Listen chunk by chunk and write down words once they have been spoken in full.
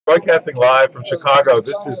broadcasting live from Chicago.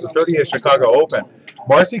 This is the 30th Chicago Open.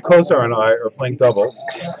 Marcie, Kossar, and I are playing doubles,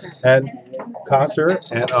 and Kossar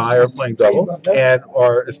and I are playing doubles, and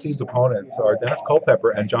our esteemed opponents are Dennis Culpepper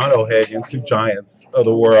and John O'Hagan, two giants of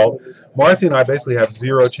the world. Marcie and I basically have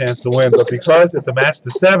zero chance to win, but because it's a match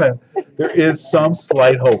to 7, there is some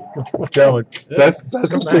slight hope. Gentlemen, best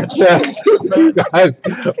of success. Guys,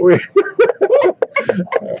 we...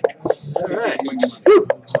 All right.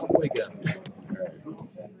 What we got?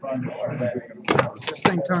 Is this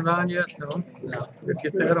thing turned on yet? No. No.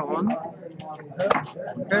 Get that on.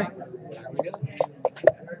 Okay.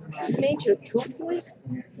 You made your 2-point?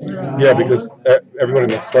 Yeah, because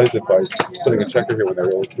everybody misplays it by putting a checker here when they're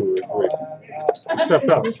really 2 or 3. Except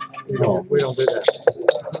us. No. We don't do that.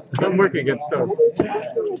 It doesn't work against us.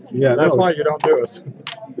 Yeah, That's why you don't do us.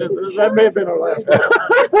 That may have been our last one.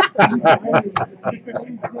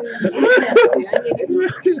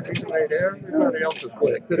 Everybody else is good.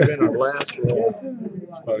 It could have been our last roll.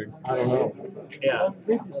 It's funny. I don't know. Yeah,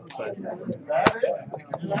 that's fine.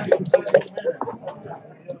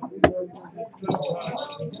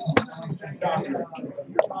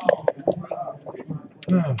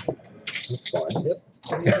 That's fine. Yep.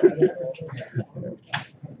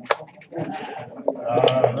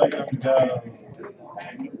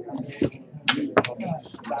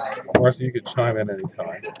 Marcie, you could chime in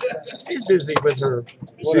anytime. She's busy with her.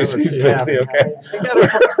 She's busy, okay.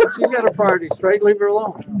 She's got a party straight. Leave her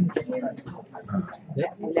alone.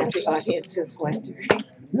 Yep. And now the audience is wondering.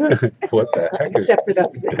 What the heck is Except for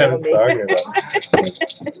those that know me. talking about?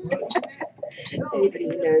 Anybody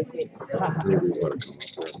who knows me.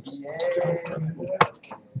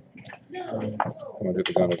 I'm going to do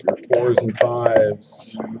the gun of your 4s and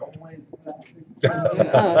 5s.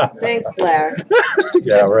 Oh, thanks, Larry.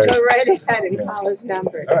 Yeah, Just right. go right ahead and call his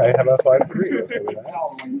numbers. All right, how about 5-3?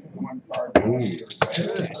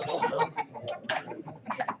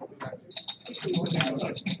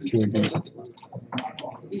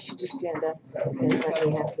 You should just stand up and let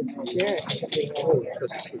me have this chair. It should be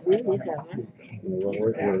He's out, huh? Well,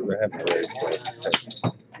 we're having a race, so it's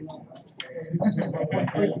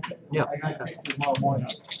Yeah. okay.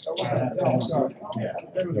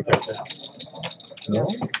 No?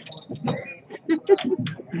 Do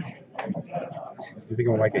you think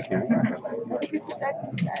I might get counted?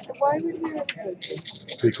 Why would we have to?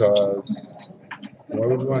 Because why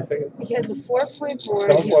would we want to take it? He has a 4-point board.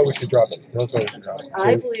 Tell us why we should drop it. Tell us why we should drop it.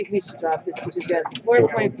 I believe we should drop this because he has a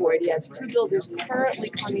 4-point board. He has 2 builders currently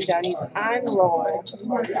coming down. He's on roll. He's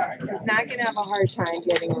not going to have a hard time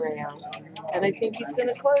getting around. And I think he's going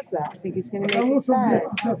to close that. I think he's going to make his 5.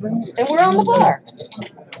 And we're on the bar.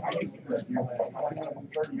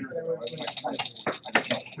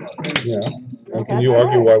 Yeah. And can you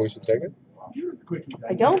argue why we should take it?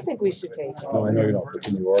 I don't think we should take it. No, I know you don't, but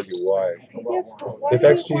can you argue why? Yes, but why If do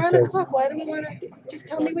we XG want says- to talk? Why do we want to? Just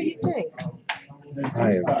tell me what you think.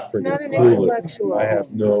 I am It's not an freaking clueless. intellectual. I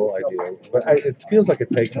have no idea. But it feels like it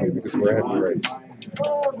takes me because we're ahead of the race.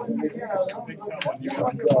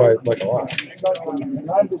 By like a lot.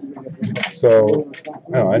 So, I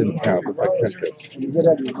don't know, I didn't count, it's like 10 trips.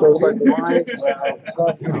 So it's like, why?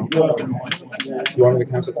 You want me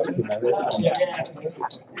to count it? Doesn't matter. I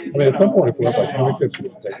mean, at some point, if we went by 20 trips, we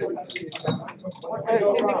should take it.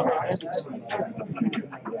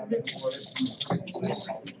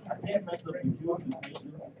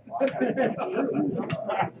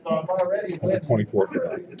 So I'm already The 24 for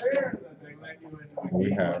that.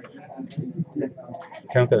 We have,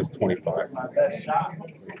 count that as 25. I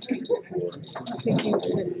think you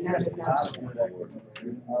miscounted that.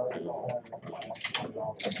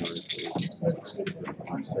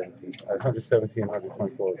 117,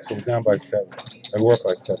 124. So we're down by 7. And we're up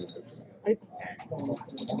by 7 trips.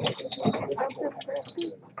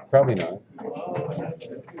 Probably not.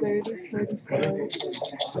 30,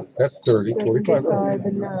 35, That's 30, 45. 75,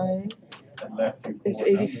 and 9 is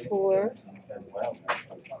 84.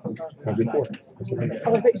 104. That's what I meant.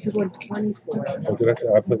 Oh, I thought you said 124. Oh, did I say?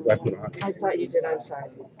 I put 100. I thought you did. I'm sorry.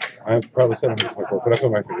 I'm probably 724, but I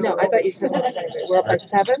put my fingers. No, I thought you said 123. We're up by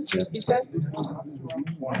 7, you said?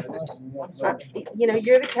 You know,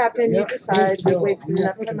 you're the captain. You decide. We wasted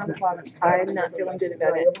enough time on the clock. I'm not feeling good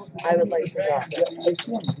about it. I would like to drop it.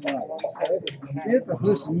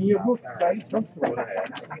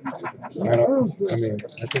 I mean,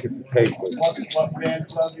 I think it's a take, but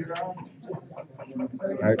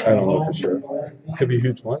I don't know for sure. It could be a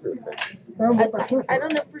huge blunder. I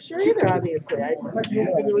don't know for sure either, obviously.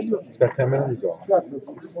 It's got 10 minutes off.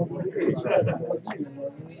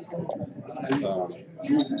 I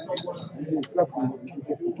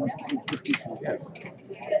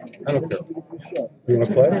don't care. You want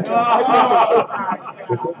to play?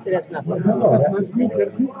 It has nothing. No, that's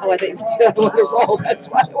Oh, I think I want to roll. That's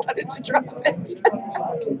why I wanted to drop it.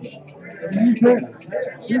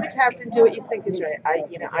 You're the captain. Do what you think is right.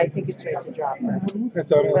 I think it's right to drop it.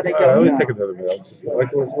 so, But I I don't would know. take another minute. It's just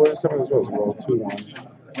like what are some of those rolls? You roll 2-1.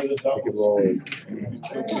 You could roll.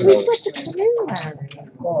 Please let the come in, Larry.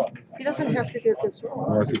 He doesn't have to do this roll.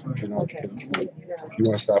 Marcie, Okay. you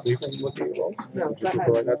want to stop me from looking at rolls? No, Would go you ahead.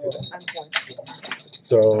 prefer I not do that? I'm fine.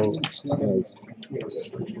 So,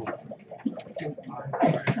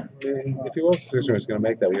 if he rolls a 6, he's going to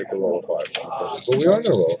make that. We have to roll a 5. But we are going to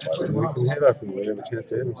roll a 5, and we can hit us, and we have a chance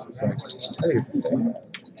to hit him. So, I think it's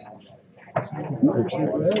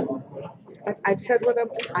I've said what I'm.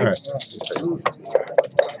 all right.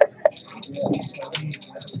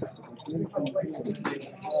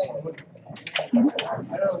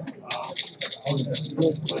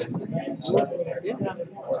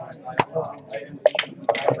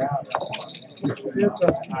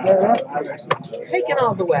 Take it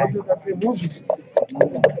all the way.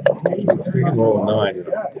 We can roll a 9.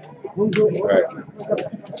 All right.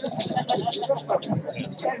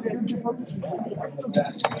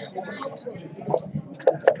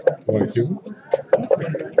 Want a cube?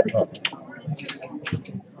 Oh.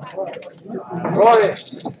 Roy.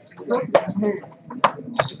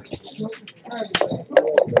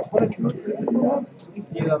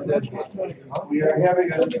 We are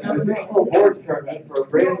having an additional board tournament for a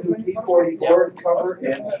brand new P40 board cover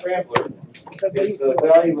and scrambler. It's the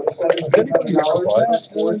value of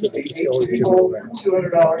 $1,700. Eight people,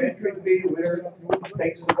 $200 entry fee. Winner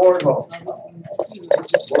takes the board home.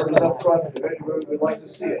 Board is up front, if anyone would like to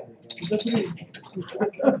see it.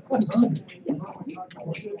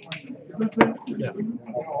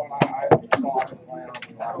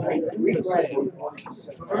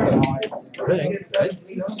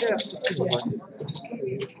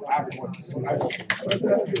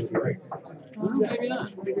 Maybe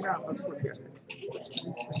not. Maybe not. Let's look at it.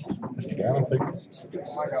 Yeah, I don't think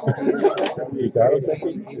you got it.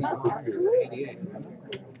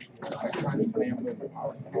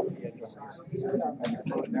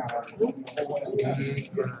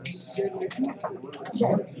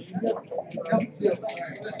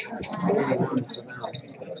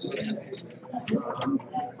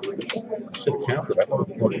 Should have counted. I thought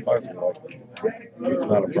the 45s were like, it's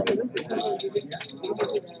not a problem.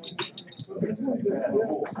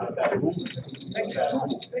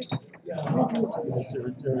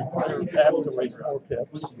 They're apt to waste more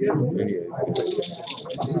pips. Of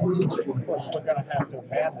course, we're gonna have to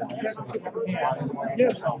abandon it, so we can.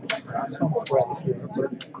 Yes. Some threats here,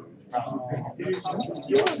 but,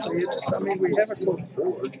 I mean, we have a close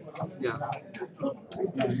board. Yeah.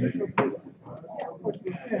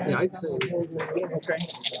 Yeah, I'd say. Okay.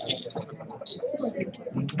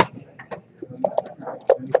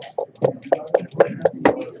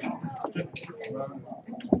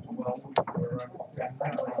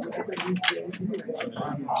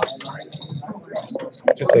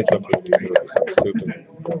 Just say something if you see something stupid.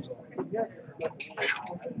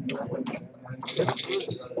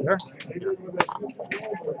 There.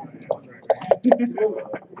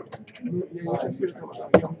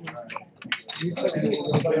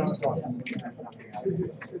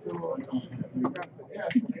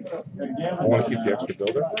 I want to keep the extra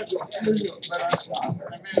builder.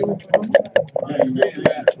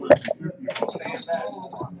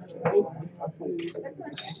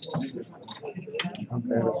 Okay,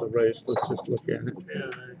 there's a race. Let's just look at it.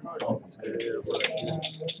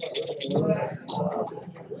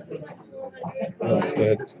 They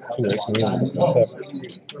had 2 8 and 7.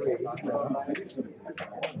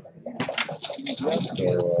 So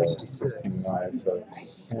 16-9. So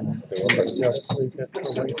it's they were Just 3 pips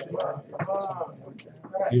for wasting.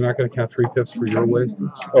 You're not going to count 3 pips for your wastage?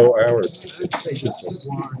 Oh, ours.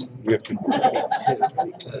 We have to.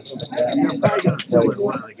 You're probably gonna fill in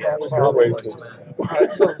one of the gaps. Your wastage.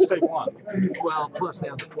 So say 1. Well, plus they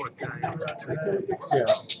have the 4th guy.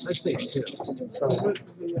 Yeah. I'd say 2. So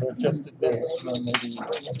adjusted bills, maybe.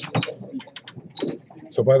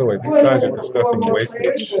 So by the way, these guys are discussing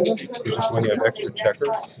wastage, which is when you have extra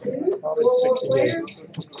checkers. Probably 68.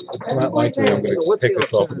 It's not likely I'm going to take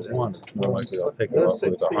this off with a 1. It's more likely I'll take it off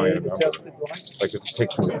with a higher number. Adjusted blank. Like if it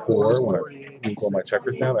takes me to 4, when I equal my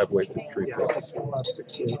checkers down, I've wasted 3 pips. About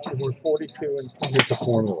 68. We're 42 and Here's the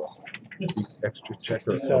formula. The extra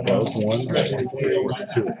checker above 1 is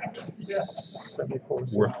worth 2.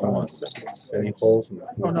 worth 1. Any holes in the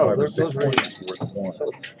 4, 5, or 6 points is worth 1.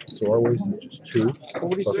 So our wastage is 2,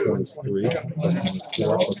 plus 1 is 3, plus 1 is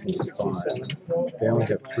 4, plus 1 is 5. They only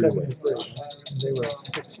have 3 wastage.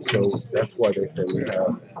 So that's why they say we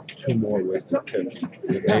have 2 more wasted pips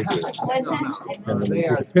than they do. And when we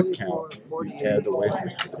do the pip count, we add the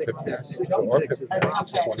wastage to the pip count. So our pip count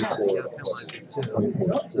is 24 plus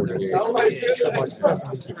 24 is 48.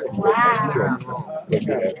 And 66. But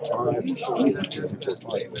you add 5 to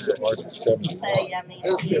 24. So ours is 70.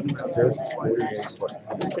 Theirs is 48 plus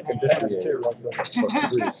 10 is 58 plus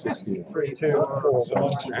 3 is 60. So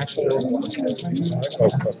actually,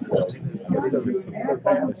 plus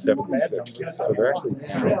 15 is 76. So they're actually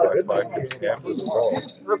down by 5 pips after the ball.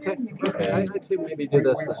 Okay. I'd say maybe do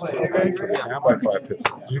this then. Okay, so they're down by 5 pips.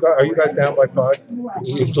 Are you guys down by 5,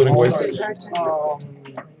 including wastage? Is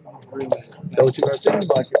that what you guys did?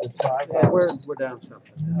 Yeah, we're down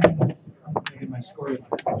something.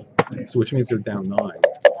 So which means they're down 9.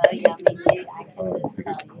 Because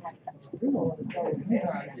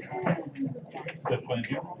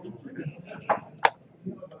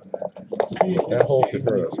that hole could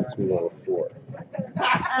hurt us since we roll a 4.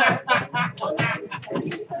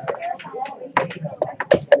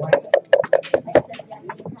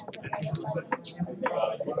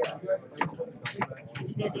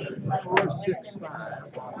 Four, 6,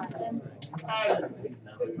 5.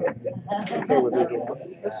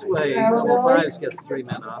 This way, double 5s gets 3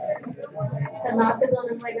 men off. The knock is on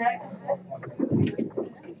his way back.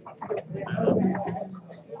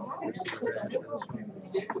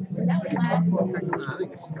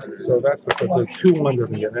 So that's the 2-1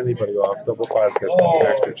 doesn't get anybody off. Double 5s gets an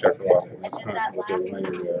extra checker off, and that's kind of what they're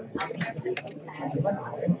laying there.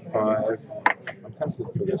 5. I'm tempted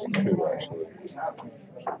for this 2 actually.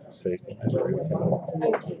 It's a safety measure.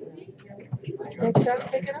 Next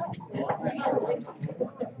up, pick it up.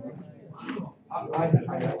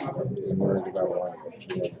 And worried about one.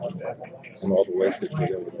 And all the wastage we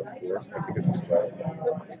get with our force. I think this is right.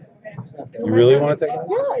 You really want to take it?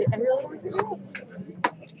 Yeah, I really want to do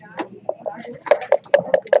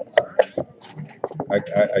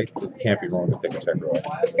it can't be wrong to take a checker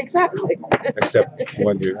off. Exactly. Except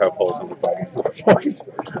when you have holes in the bottom 4 points.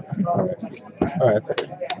 All right, that's okay.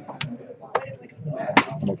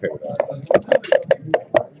 I'm okay with that.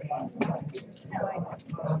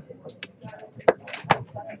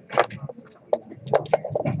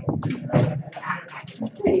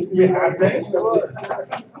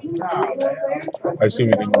 I assume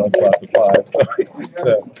you didn't want to slap the 5, so I just.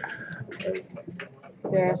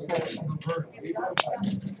 There's some.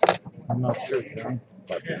 I'm not sure, John.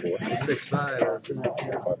 5 to 4. 6, 5.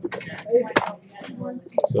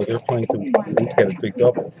 So they're playing to get a big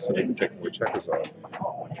double, so they can take more checkers off.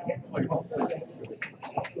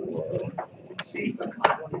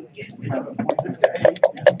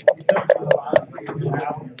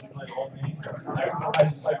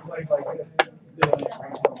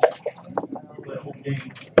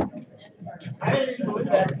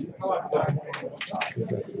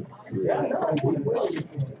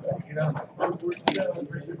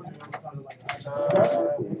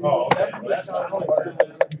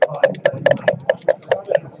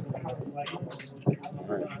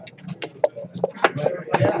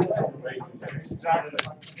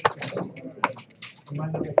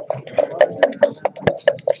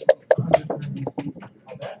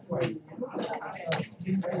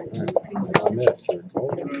 On this, they're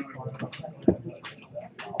totally.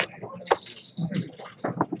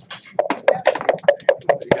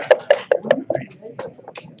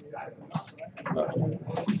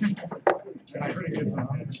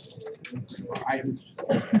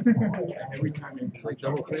 It's like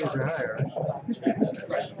double 3s or higher,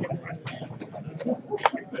 right?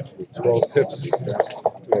 12 pips,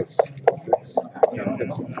 that's 6, 10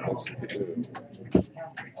 pips, that's good.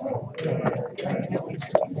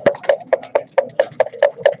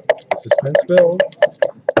 The suspense builds.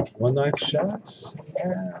 1 knife shot.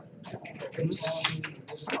 And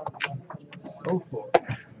Go for it.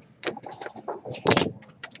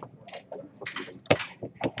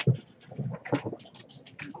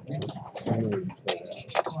 so I'm going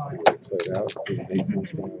to play it out. The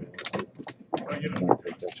Mason's going to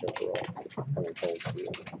take that checker off. And it falls through.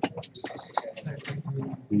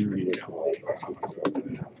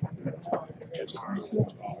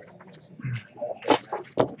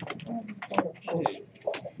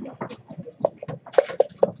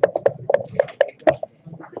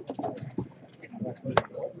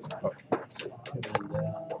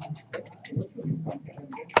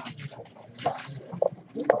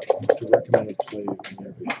 It's the recommended play in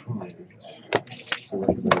every point. It's the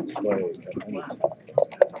recommended play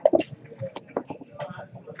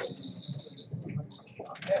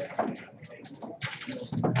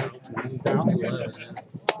Down 11, yeah.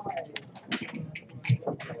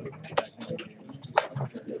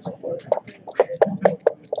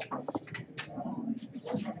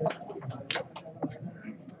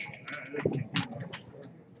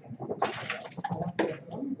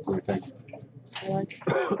 What do you think? I like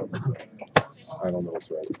I don't know what's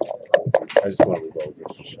right. I just want to revolve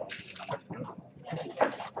extra shots.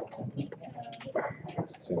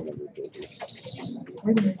 Same number of builders.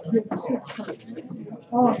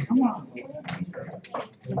 Oh, come on.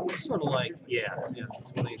 It's sort of like, yeah,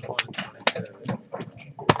 21, 22.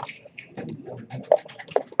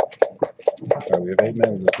 We have 8 men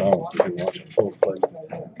in the zones. We can launch a full-fledged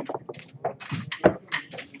attack.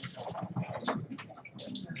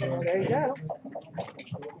 Well, there you go.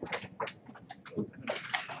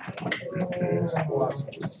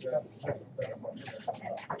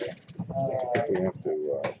 I think we have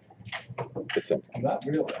to get something. So,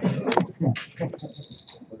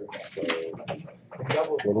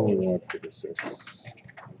 what do we want for the 6?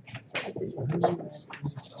 We want this for the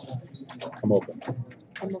 6. I'm open.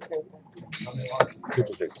 I'm okay with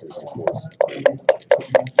People take 3s and 4s.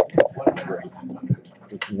 Great.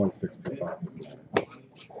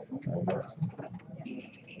 1625.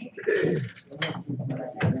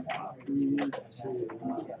 We need to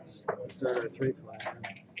start our 3 plan.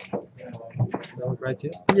 That look right to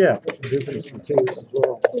you? Yeah, difference in twos as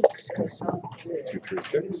well. that. Excuse me. 2, 3,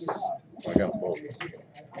 6. I got them both.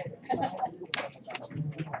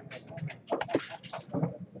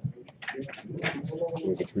 We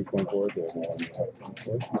have a 3-point board. They have 1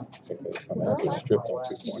 point. So if they come out, they're stripped on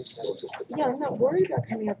 2 points. Yeah, I'm not worried about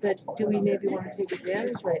coming up, but do we maybe want to take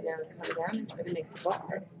advantage right now and come down and try to make the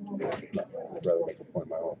bar? I'd rather make a point of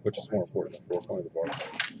my own. Which is more important, the 4 point or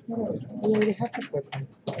the bar? We already have the 4 point.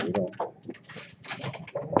 No, we don't.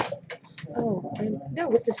 Oh, and no,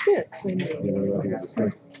 with the 6, I mean, You know, I think the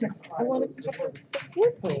 3. I want to cover the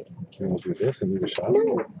 4 point. You want to do this and leave a shot?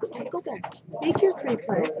 No, go back. Make your 3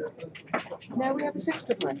 play. Now we have a 6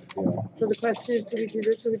 to play. Yeah. So the question is, do we do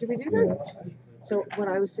this or do we do this? So what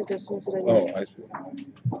I was suggesting is that I Oh, I see.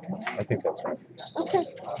 I think that's right. okay.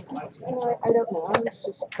 You know, I don't know. I was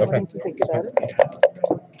just wanting to think about it.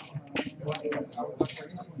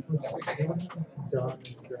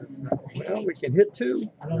 Well, we can hit 2.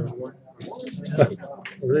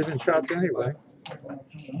 We're leaving shots anyway.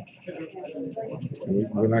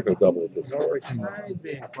 We're not going to double it this Or way. we can I'd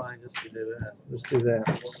be inclined just to do that. just do that.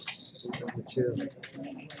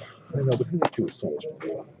 I know, but hitting 2 is so much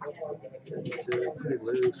better. Two, pretty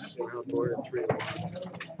loose, outboard at 3 to 1.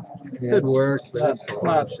 Yeah, Could work, but It's it's a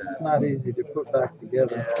not, long it's shot. not easy to put back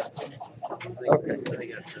together. Okay. I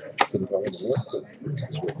think that's it. Couldn't tell him to work, but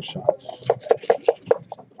it's worth a shot.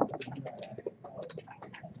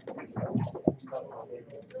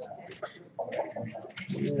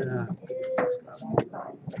 Yeah.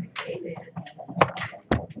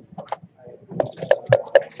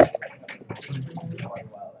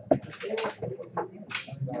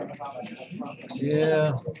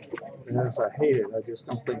 Yeah. Yes, I hate it. I just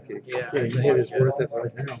don't think it, Yeah, getting I hit is think- worth it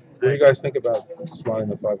right now. What do you guys think about sliding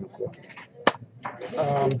the 5 and 4?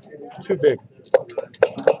 Too big.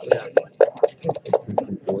 Yeah.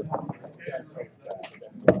 Instant 4?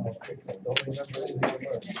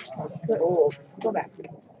 Go back.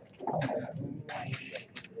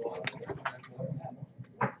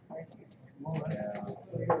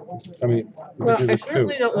 I mean, we Well, could do I this too.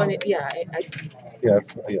 certainly don't want it. Yeah, Yeah,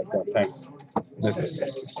 that's, yeah, done. Thanks. Missed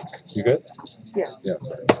it. You good? Yeah. Yeah,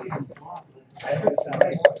 sorry.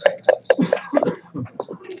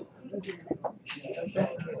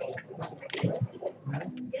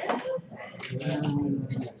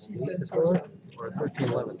 Or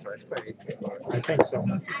 1311, so it's quite easy. I think so.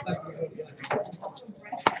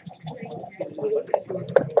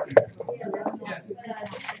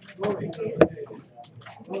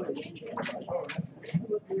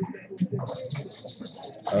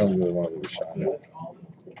 I don't really want to leave a shot now.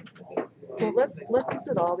 Well, let's look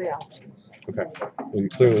at all the options. Okay. Well, you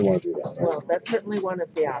clearly want to do that. Right? Well, that's certainly one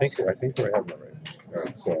of the I options. think we're ahead in the race. All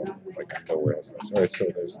right, so like I know we're ahead in the race. All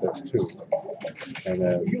right, so there's 2, and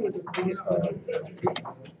then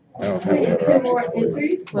I don't have any other options for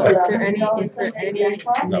you. Well, is there any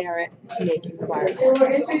merit to making quiet? And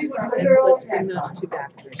let's bring those 2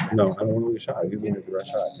 back. No, I don't want to leave a shot. I usually make the right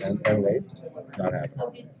shot. And late, not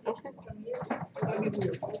happening. Okay.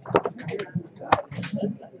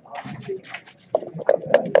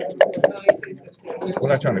 We're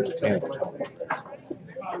not trying to contain it.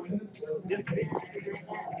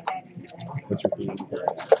 What's your key?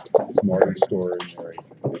 It's Marty. extraordinary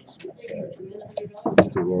things would say. It's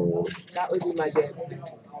to roll. That would be my bid.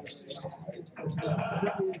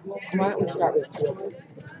 Why don't we start with two of them?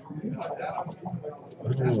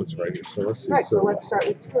 I don't know what's right here. So let's see. Right, so let's start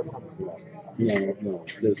with two of them. No,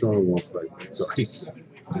 there's only one play. So he's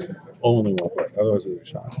only one play. Otherwise, it's a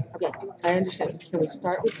shot. Okay, I understand. Can we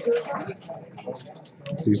start with two of them?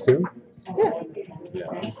 These two? Yeah.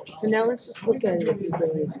 Yeah. So now let's just look at it if you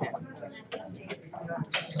bring these down.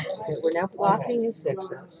 Okay, we're now blocking his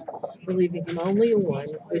sixes. We're leaving him only a one,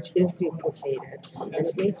 which is duplicated. And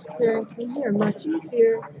it makes clearing from here much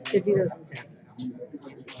easier if he doesn't have it.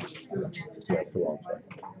 That's the wrong play.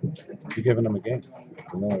 You're giving him a game.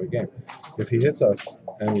 Another game. If he hits us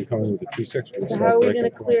and we come in with a 2-6, we'll So start how are we breaking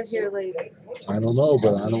going to clear points. here later? I don't know,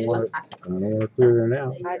 but I don't want to clear there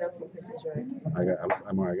now. I don't think this is right. I got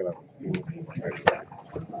to.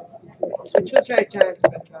 Which was right, John?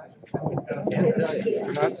 Can't tell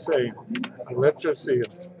you. Not safe. Let's just see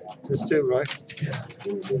it. Just two, right?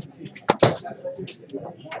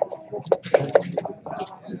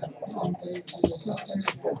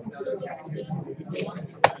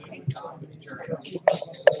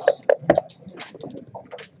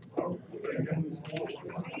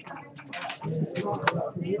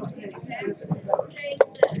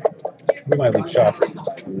 We might leave shop.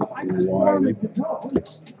 Why leave?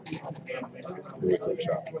 We would leave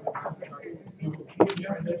shop.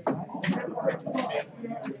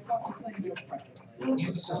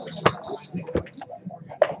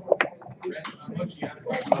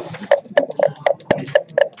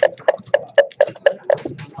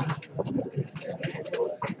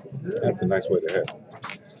 That's a nice way to hit.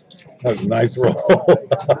 That was a nice roll.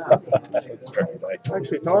 That's very nice. I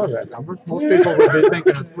actually thought of that number. Most people would be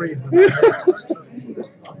thinking of threes.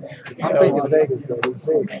 I'm thinking Vegas, though. Go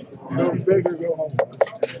big or go home.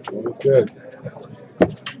 That was good.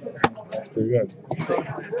 That's pretty good. We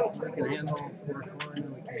can handle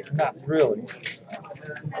 4-4. Not really.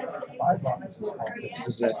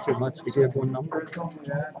 Is that too much to give one number?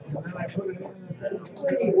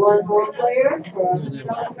 One more player from Usually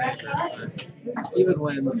we're in favor, but even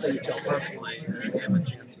when things go perfectly, gamma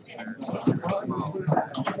chances are small.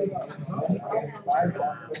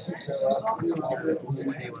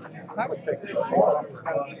 I would take it.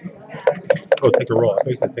 Oh, take a roll. I thought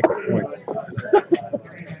you said take a point.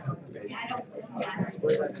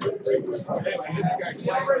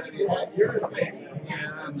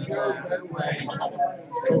 That way,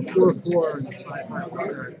 go 4-4 and 5-5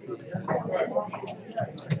 start.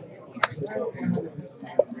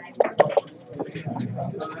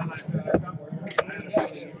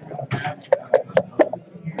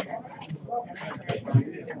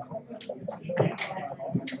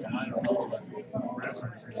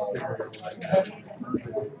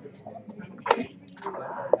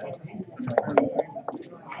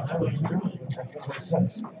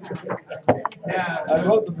 Yeah, I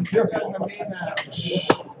wrote the material.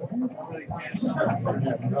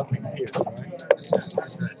 Nothing here, right?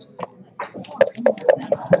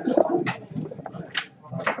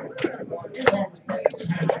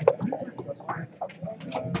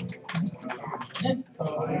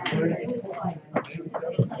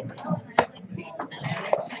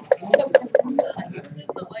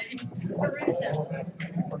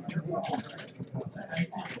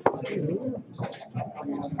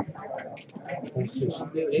 Let's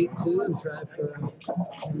just do 8-2 and try for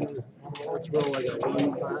which roll I got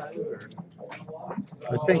 1-5 or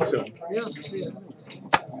I think so. yeah, it's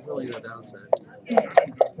really no downside.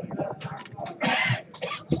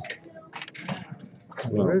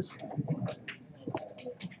 There is.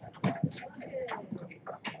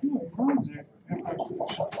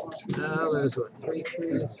 Now there's what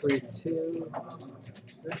 3-3, 3-2.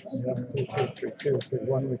 Yeah, 2-2-3-2. So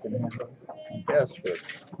one we can handle. Yes, but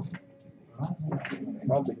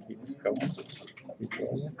probably keeps going. Keep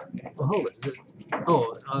going. Well, hold it.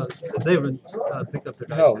 Oh, they haven't picked up their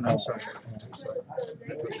dice. No, yet. no. I'm sorry. I'm sorry.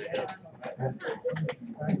 I thought they had.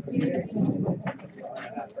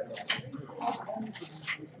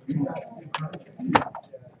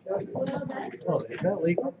 Oh, is that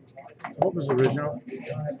legal? What was original?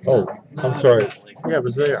 Oh, I'm sorry. Yeah, it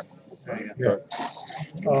was there. Yeah.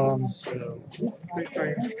 So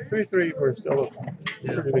 3-3, we're still a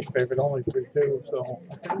pretty big favorite, only 3-2, so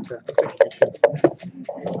I think we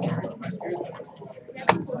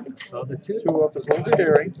So the two. should. 2 up is what we're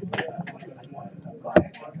hearing.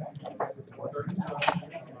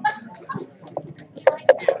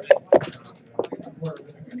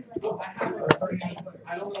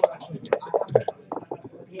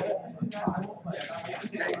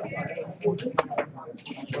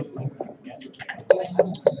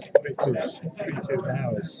 3-2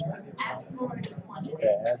 now is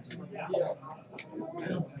bad.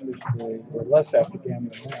 We're less after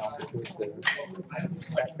gambling now because they're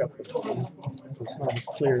back up. It's not as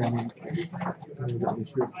clear anymore.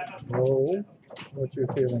 Roll. What's your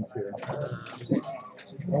feeling here?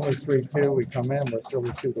 Only 3-2. We come in. We're still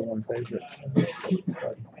the 2-1 favorite.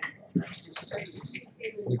 But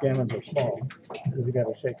the gamins are small. You got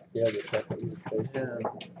to shake the other second. Yeah.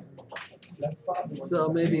 So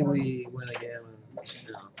maybe we win a gammon,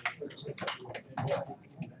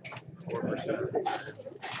 4%.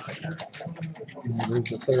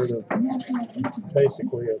 There's a third of,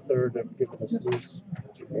 basically a third of giving us loose,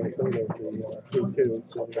 a third of the 3-2,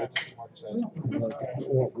 so that's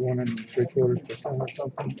 1.75% or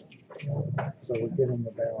something. So we're getting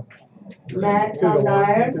about Matt 2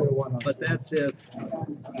 to 1. But that's if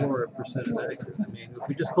 4% is accurate. I mean, if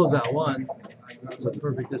we just close out one with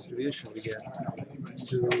perfect distribution, we get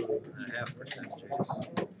 2.5% chance,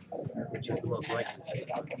 which is the most likely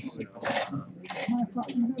sequence. So,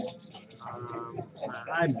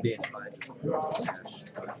 I'm being inclined to throw cash.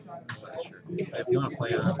 I'm not sure. If you want to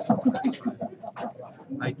play on it, that's fine.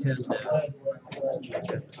 I tend to make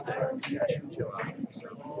that mistake. Cash for 2 hours. So.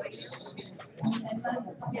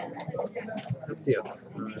 Up to you.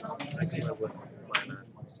 I can live with why not.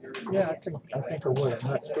 Yeah, I think I would. I'm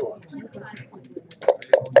not sure.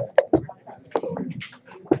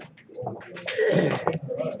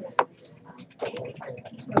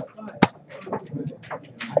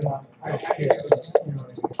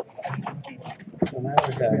 So now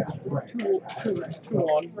we got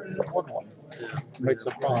 2-1. Makes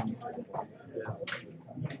a fun.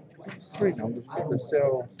 3 numbers, but they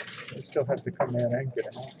still have to come in and get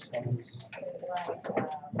out.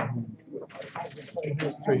 So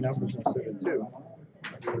there's 3 numbers instead of 2.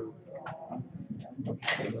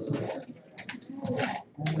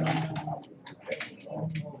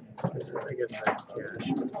 I guess I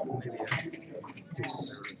cash, but maybe I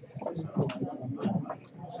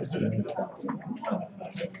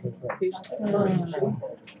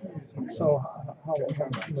So how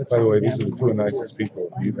By the way, these are the 2 nicest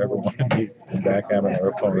people you've ever want to meet. Backgammon or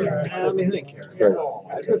opponents. I mean, thank you. It's great.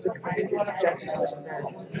 This was the kindest justice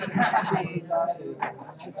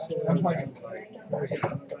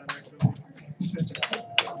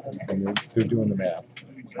And they're doing the math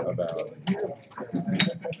about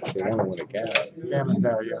they want to win a gammon, gammon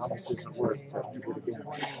value, how much is it worth to get a gammon?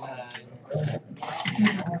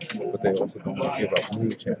 but they also don't want to give up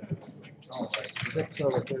winning chances. 6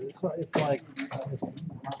 over 30. It's like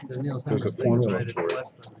the Neil's There's a numbers thing is formula right. It's for it.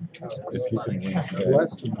 less than. If you can win, say,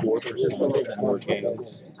 Less than 4% more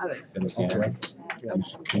games I think so. in a game, you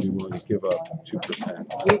should be willing to give up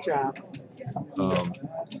 2%. We drop.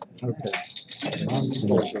 Okay. So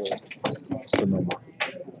that's the number.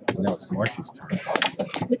 Now it's Marcie's turn.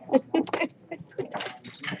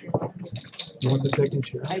 You want the second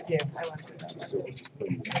chair? I do. I want to.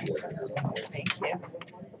 Thank you.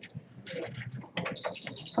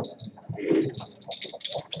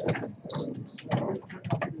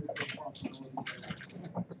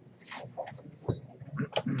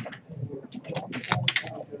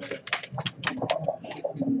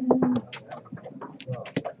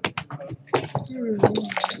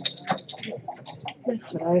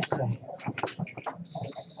 That's what I say.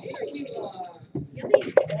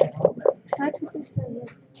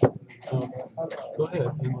 Go ahead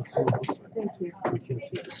and let's see what it looks like. Thank you. We can't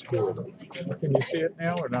see the score though. Can you see it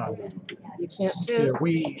now or not? You can't see Yeah, it?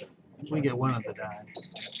 we get one of the die.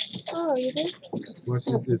 Oh, you did?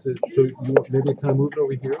 Marcie, is it, so you want, maybe kind of move it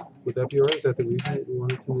over here? Would that be all right? Is that the reason that you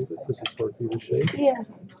wanted to move it? Because it's hard for you to shake? Yeah.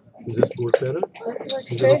 Does this work better? That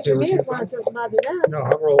works Is it great okay for with me you? as long as it's not enough. No,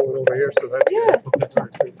 I'll roll it over here, so that's Yeah. good.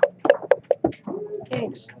 Okay, all right.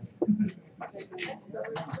 Thanks.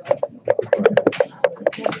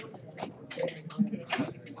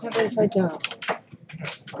 How about if I don't?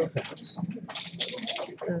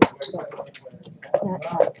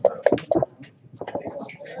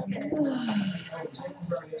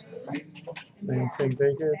 Same thing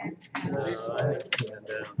they did? I think it came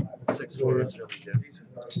down. 6-4 is really good.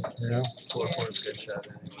 Yeah. 4-4 is a good shot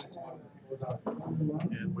anyway.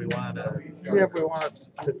 And we want to. Yeah, we wanted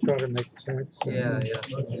to try to make points. Yeah.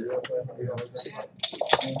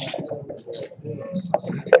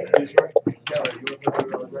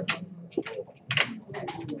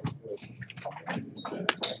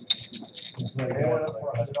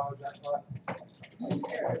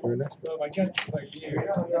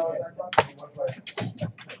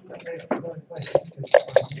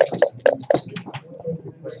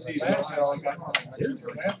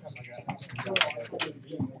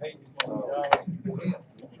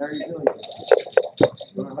 How are you doing?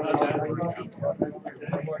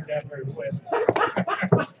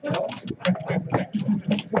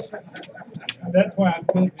 That's why I'm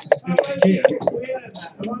hoping to do it again.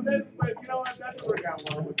 Well, then, but you know what? That's where I got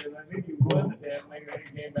one with it. I think you won the damn thing, then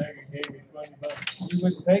you came back and gave me $20. You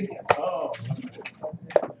wouldn't take it. Oh.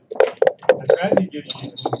 I tried to give you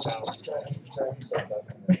 $2.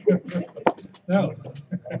 No.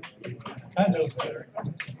 I know better.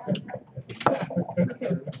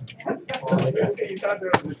 You thought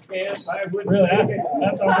there was a chance? I wouldn't. Really? I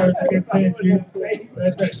thought there was a good chance.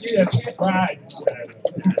 That's right. You have pride.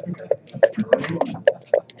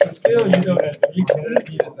 But still, you don't have to. You can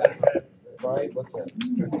have that. Right, what's that?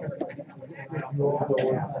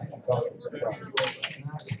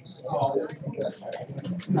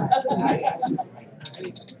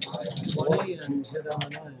 20 and hit on the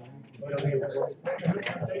 9.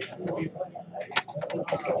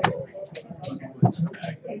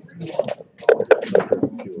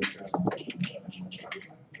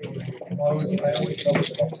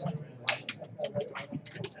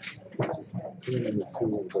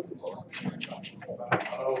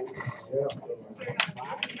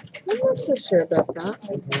 I'm not so sure about that.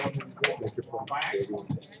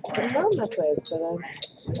 I'm not my place,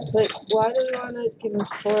 but why do we want to give him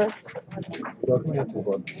 4? Well, we have to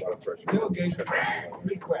work a lot of pressure.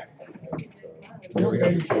 Yeah,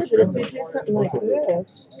 but if we do something like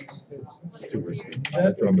this, It's too risky.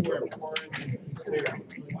 That's Drop it.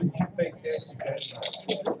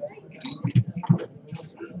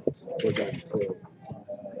 We're going to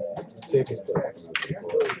safest play.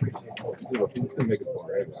 You know, he's gonna make us more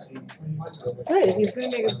right? right, if he's going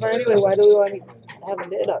to make us far anyway, why do we want to have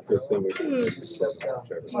him hit us? Because then we can just start with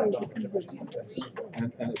Trevor.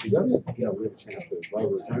 And if he doesn't, you know, we have a chance to buy a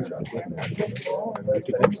return shot with him. And we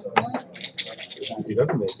can hit him. If he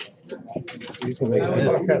doesn't make it, he's gonna make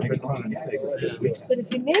it. But if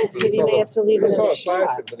he makes it, he may have to leave another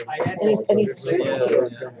shot. And he's swinging too.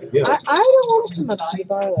 Yeah. I don't want to come up to the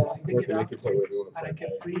bar though. Once you make your play, whatever you want to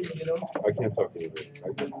play. I can't talk to you.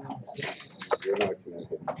 You're not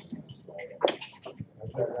communicating.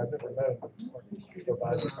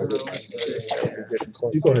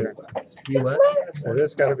 You go ahead. You what? So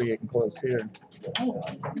this got to be close here.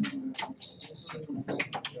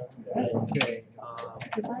 Okay.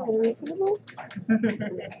 Is that unreasonable?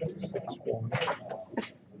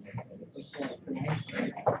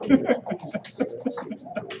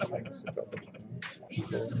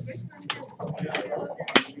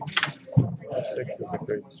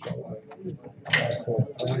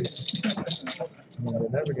 They're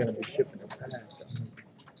never going to be shipping it back.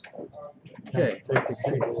 Okay.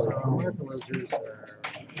 So American losers are.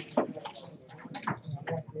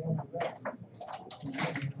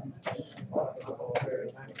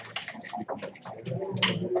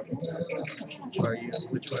 Are you?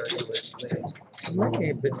 Which one are you with? I'm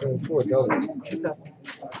looking between 4 dollars. Yeah.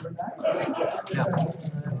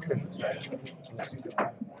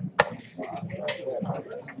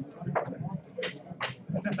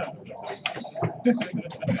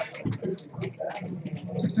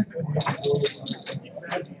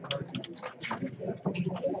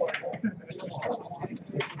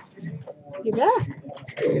 You bet.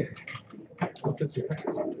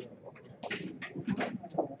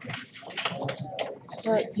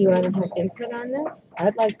 Well, do you want to have input on this?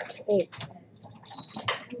 I'd like to take.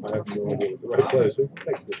 I have no idea what the right play is. So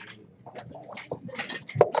thanks.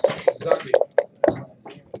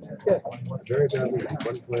 Yes. Very badly.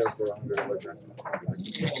 One player for 100 $100.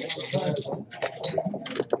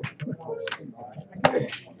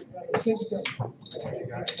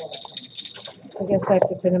 I guess I have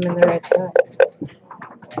to put him in the right spot.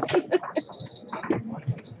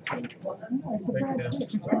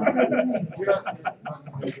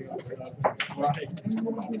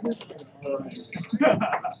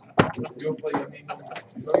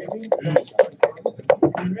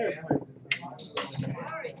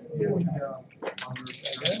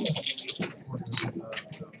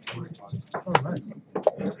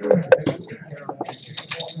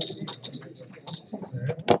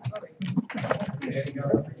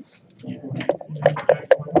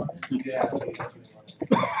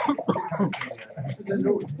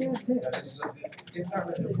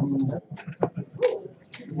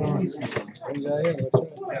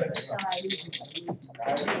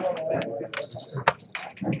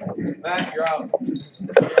 Matt, you're out.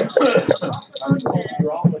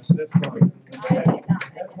 You're almost this one.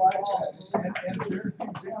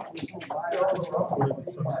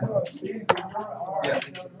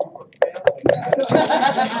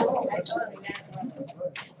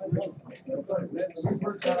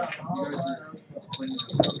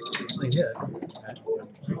 They hit.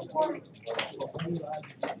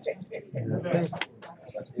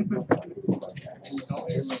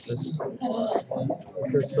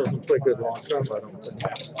 good long term, I don't think.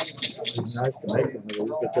 It'd be nice to make one of these,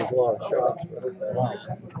 but there's a lot of shots for it.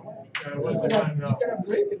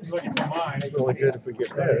 It's really good if we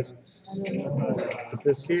get this. But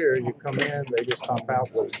this here, you come in, they just pop out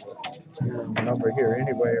with a number here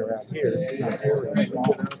anyway around here. It's not really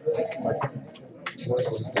small.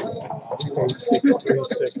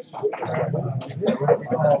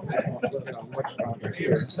 A636. Much stronger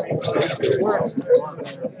here.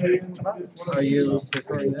 Are you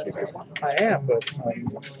preferring this? I am, but I'm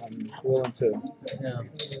willing to,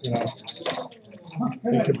 you know,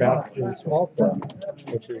 think about the small play,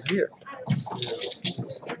 which is here.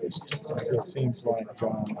 It just seems like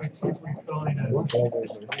the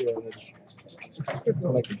builders are here, which is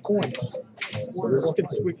like a point.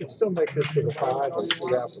 We could still make this with a 5 or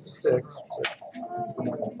shoot out with a 6,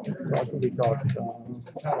 but that can be talked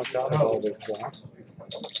out of all this stuff.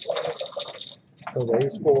 So the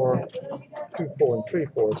ace 4, 2, 4, and 3,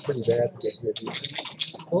 4 is pretty bad to get hit here.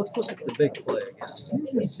 So let's look at the big play again.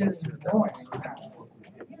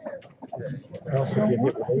 I also get hit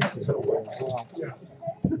with aces over as well.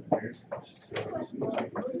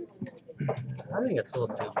 I think it's a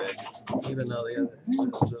little too big, even though the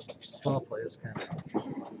small play is kind of.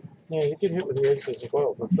 Yeah, you get hit with the aces as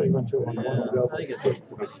well. But 3, 1, 2, 1, 1, go. I think it's just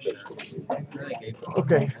too much.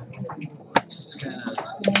 Okay. Let's just kind of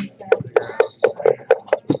figure out,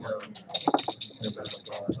 the best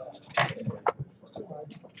spot.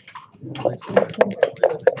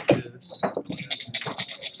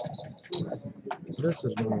 This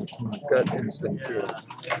is my gut instinct here.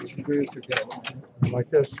 Like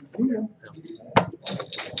this.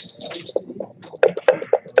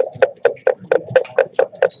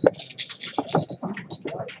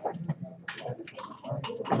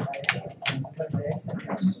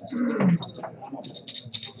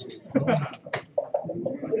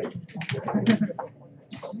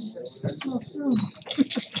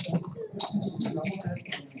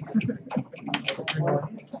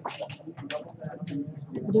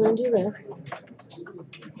 What do you want to do there?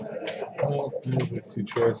 Well, with 2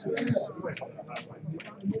 choices.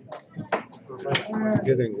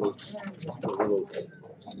 Getting looks just a little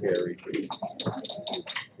scary.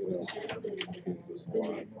 You know, this a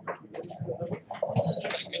lot.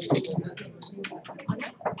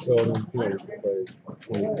 So, you know, you could play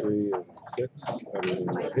 23 and 6, I mean,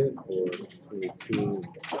 a hit, or 22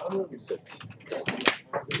 and 6.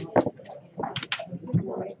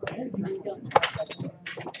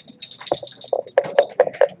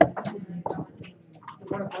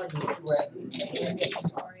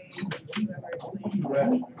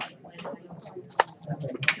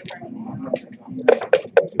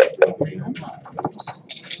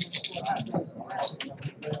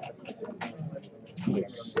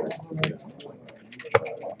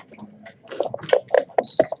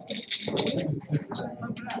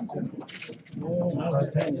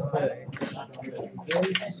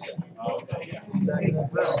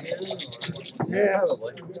 Yeah,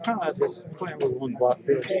 it's kind of just playing with one block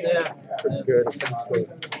fish. Yeah. Pretty good. It comes to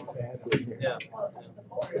badly here. Yeah.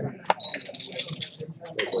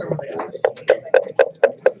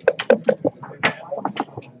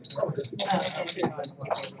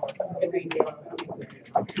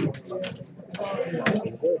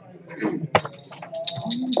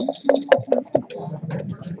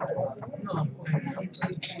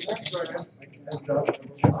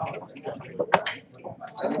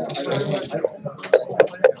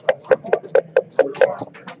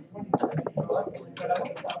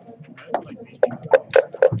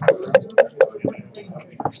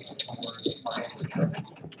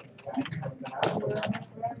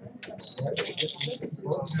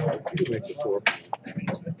 Make it 4.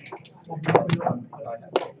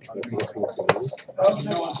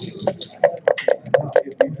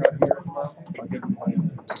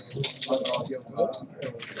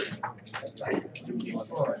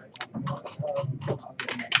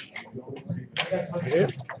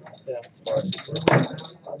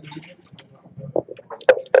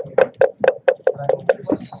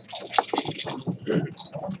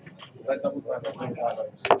 That doubles my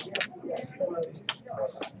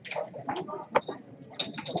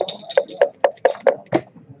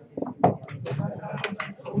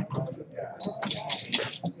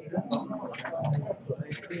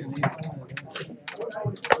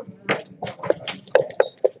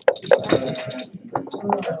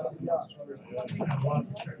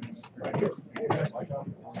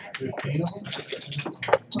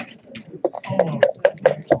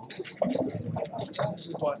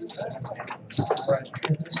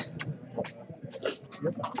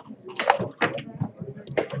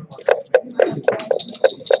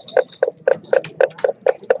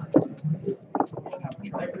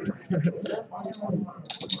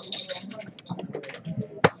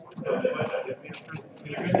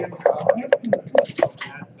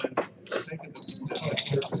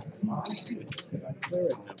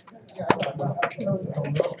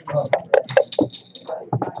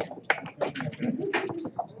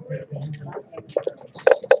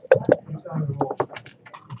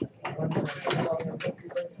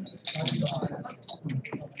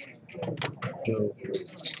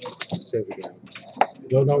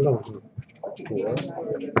No. 4.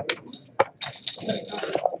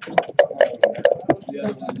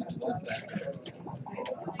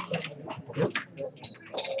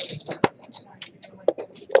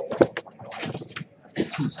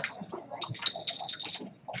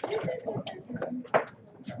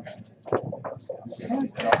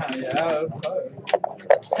 Yeah, that's close.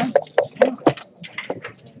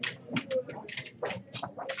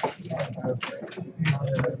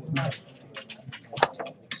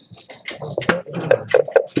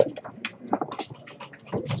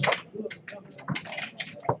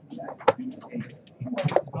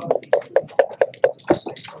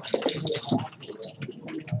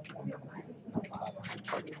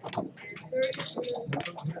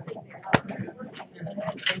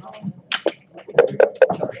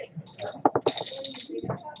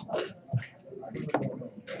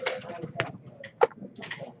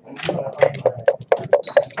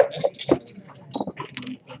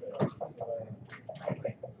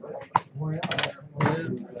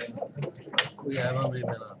 We have only been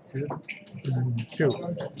up 2. 2.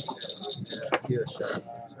 You a shot.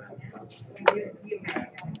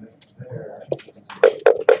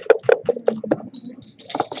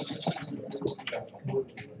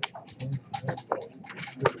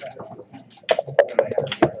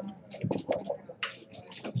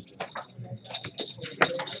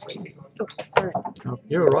 Sorry. Oh,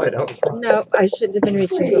 you're right. I was right. No, I shouldn't have been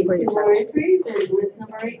reaching Okay, before you 2 more touched. entries, there's list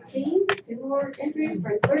number 18, 2 more entries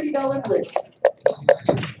for $30 list.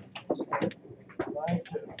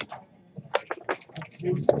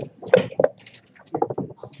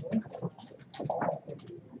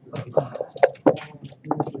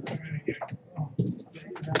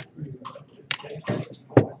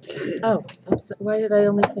 Oh, I'm so, why did I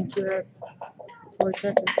only think you were at 4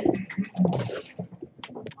 seconds?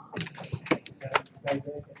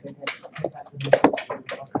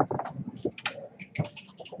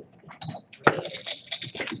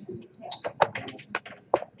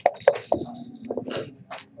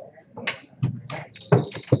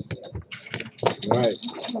 All right,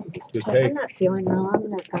 it's good I'm take. not feeling well. I'm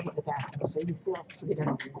gonna go to the bathroom, so you feel so we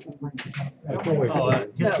don't. Don't wait for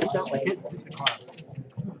it. No, don't wait. Hit the class.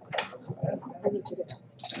 I need to go.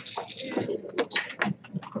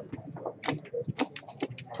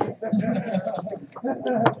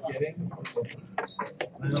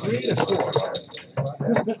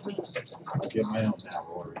 Get my own now,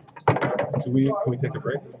 Rory. Can we take a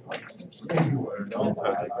break? No.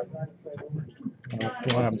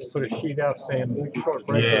 You want to put a sheet out saying short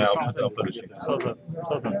break Yeah, or I'll something? put a sheet.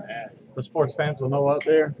 The sports fans will know out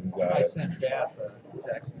there. I sent Beth a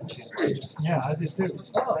text and she's great. Yeah, I did too.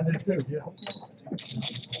 I did too, yeah.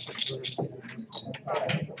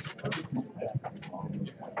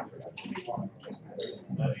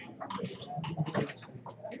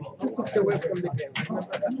 Stay away from the camera.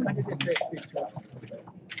 I did a great picture.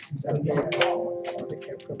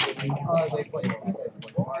 They play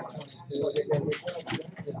March 22.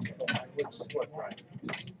 Which slip, right?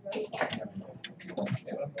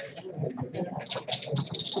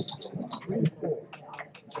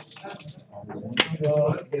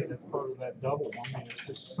 Getting part of that double. I mean, it's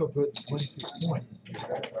just so good to 22 points.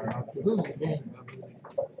 If you lose the game, I mean,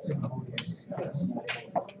 you know, it's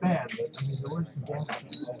bad, but I mean, the worst of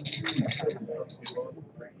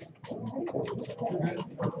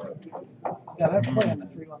Yeah, they're playing the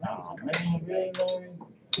 3-1.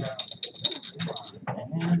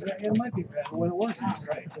 It might be bad. Well, it works,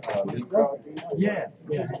 right? yeah.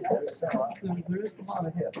 There is a lot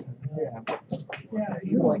of hits. Yeah.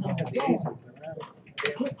 You like you said, the aces.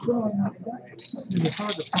 It's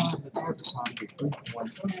hard to find the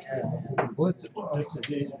 3-1. Blitz it just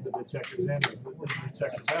as easy to the checkers in as the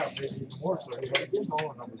checkers out. Maybe even more so. You got to get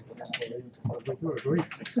smaller numbers. They do a great 6-5.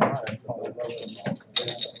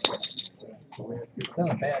 It's not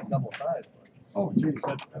a bad double size. Oh, geez.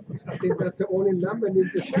 I think that's the only number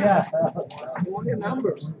needs a shot. Yeah. That's the only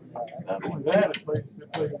numbers. Not only that, it plays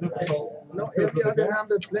difficult. No, every other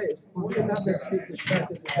number plays. Only number that needs a shot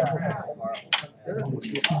is a double five.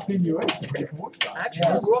 Continuation.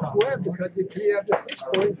 Actually, it worked well because you clear the 6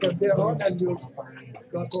 points, but they're on and you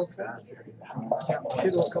got go fast.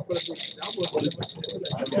 Hit a couple of big doubles, whatever.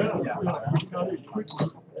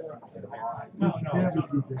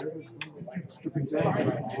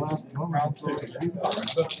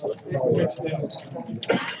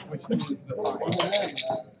 Which is the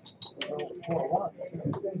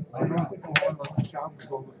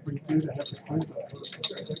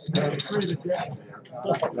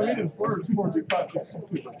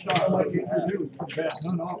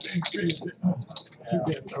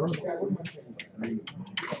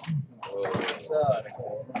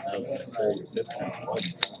I was gonna say you're 15.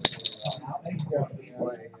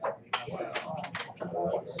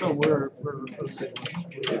 So we're let's see.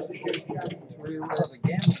 The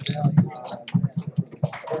gamma value.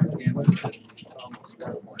 Gamma is almost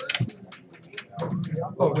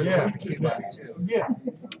Oh yeah. came out too. Yeah.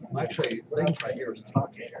 Actually, things right here is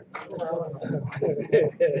talking.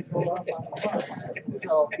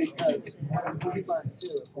 So because keep on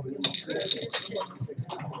two,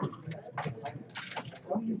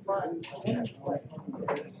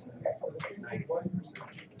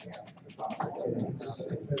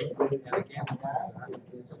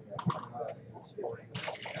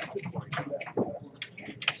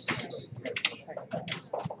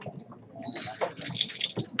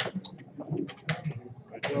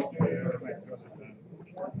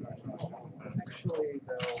 actually,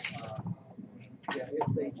 though, yeah,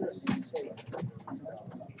 if they just take,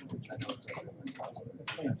 I know it's that's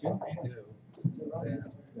what they do, then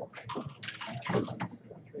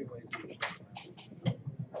three ways you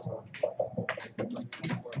it's like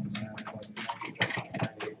 24% plus 97,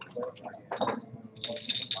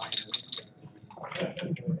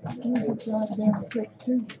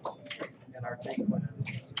 98 and our take went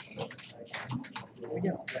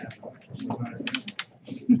against that.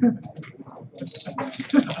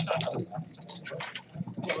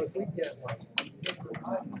 So if we get like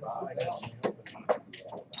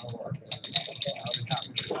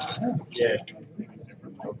Yeah.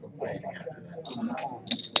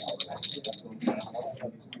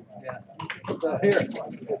 yeah. So here.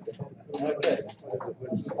 Okay.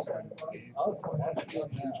 Awesome. That's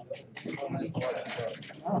good now. Oh, nice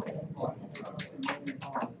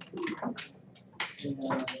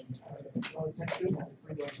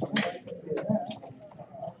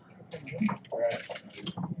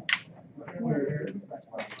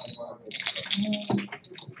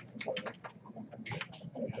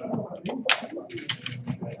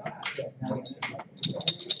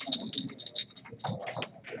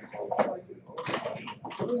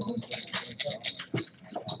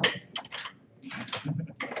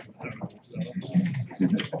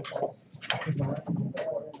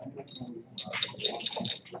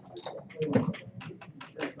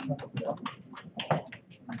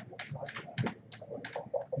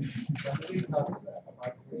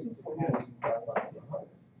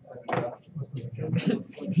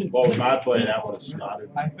Well, when I played, that would have snotted.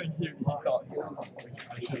 I think he thought he was like,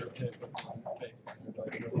 I should have hit with my face on your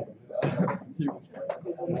dog. So he was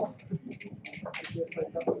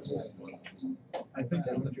I think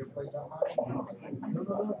it was.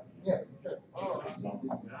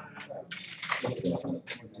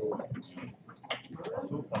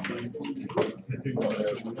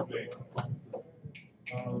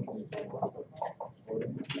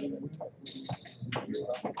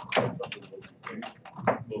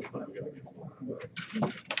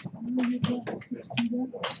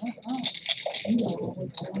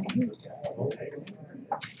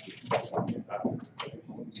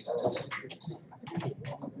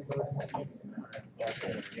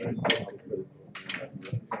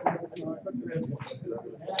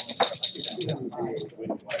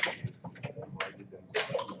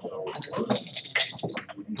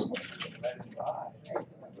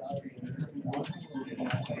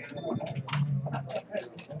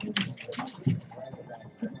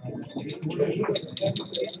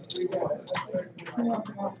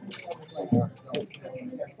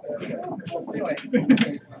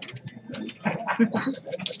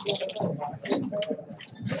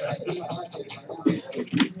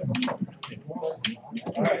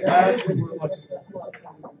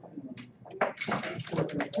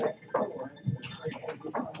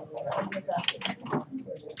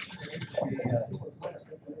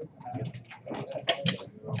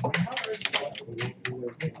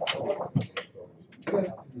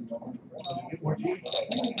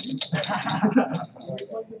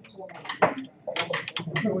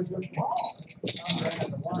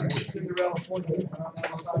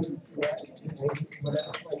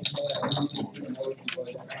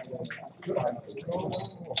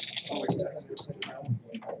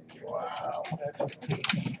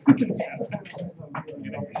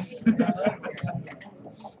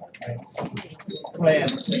 Plan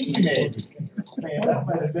C, maybe. That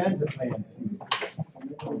might have been the plan C.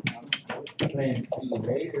 Plan C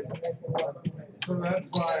later. So that's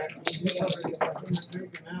why.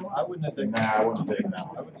 I wouldn't have taken. Nah, I wouldn't take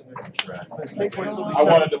that one. Take points only I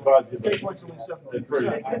wanted to buzz you. Take points only 7. It's pretty.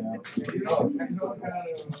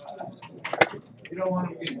 You don't want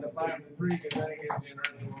to get the 5 to 3 because then it gives you an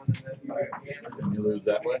early one and then you get hammered. And you lose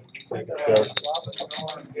that way? Sure. You don't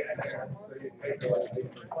want to get there. So you Hey, by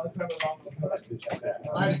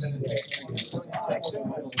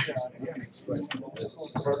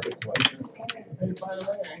the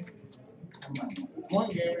way, one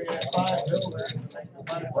game we had 5 builders,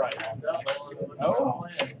 oh,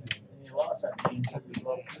 and you lost that game.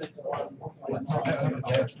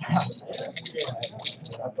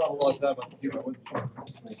 I thought a lot of that about the Cuba.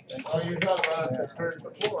 Oh, you thought about the turn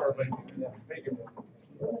before, but you didn't figure it.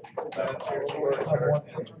 That's your score.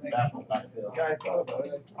 Yeah, I thought about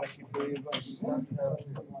it. I keep doing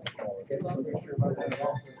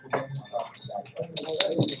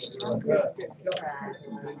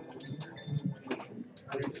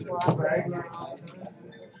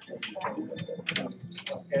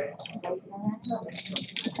Okay.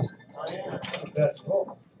 Oh, yeah. That's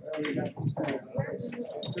cool. Good,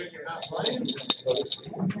 you're not playing?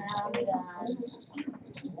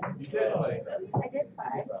 You did play. I did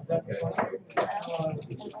play. Okay.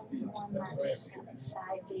 One match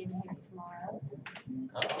shy of being here tomorrow.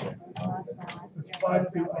 I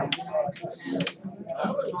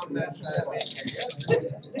was on that side of being here yesterday.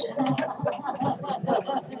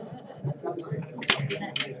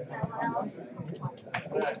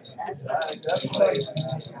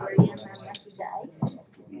 Were you in the lucky dice?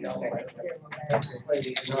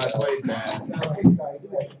 I played bad.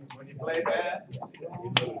 When you play bad,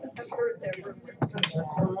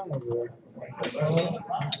 What's going on over there?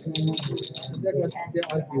 They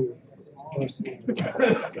like you.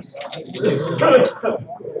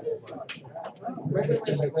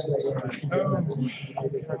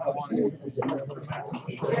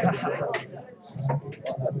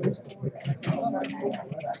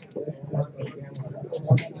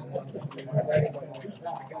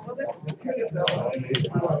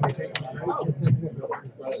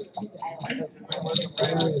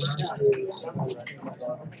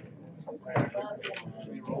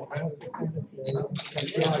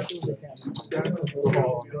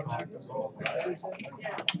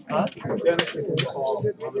 Huh? Dennis is in the hall on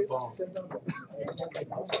the phone.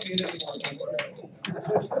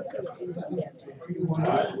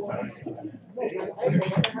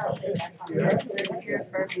 This is your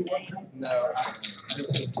first game. no,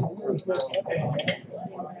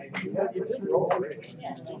 You did roll great.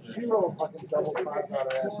 She rolled fucking double fives out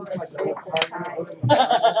of her ass. She's like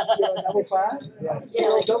double five? Yeah. She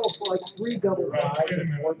rolled double for like 3 double fives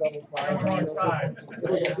and 4 double fives. Wrong side. It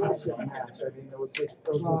was a bullshit match. I mean, it was just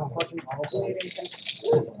fucking awful.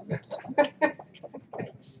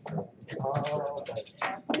 Oh,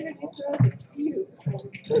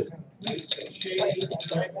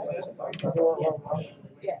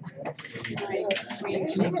 Yeah.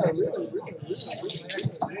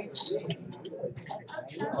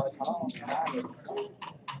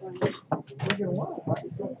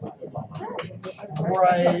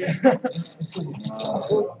 Right.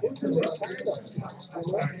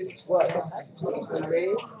 What?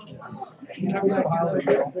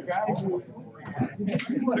 The guy who. Did you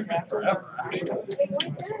see what happened?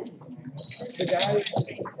 The guy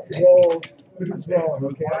rolls. Who's rolling?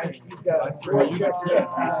 Okay, he's got 4 checkers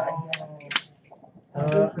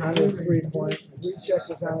on his 3-point, 3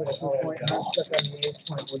 checkers on his 2-point, and I'm stuck on the ace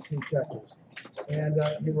point with 2 checkers. And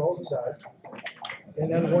he rolls the dice.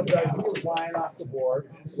 And then one dice is flying off the board,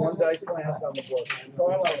 one dice lands on the board. So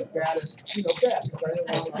I like to bat it, bat, because I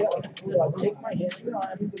didn't want to get it. So I take my hand, I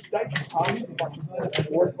mean, the dice is fucking the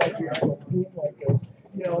board's like here, so boom, like this.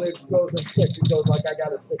 And it goes in 6. It goes like I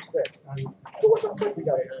got a 6-6. What the fuck? We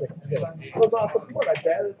got a 6-6. It goes off the board. I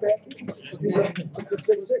batted it back in. He goes, it's a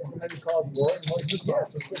 6-6. And then he calls war and he says, yeah,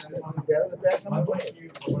 it's a 6-6. He batted it back on the board.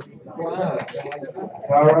 Wow.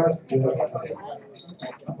 All right. It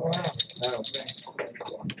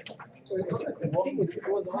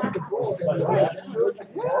was off the board.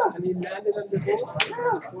 Yeah. And he landed on the board.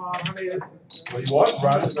 Wow, I mean, well, you was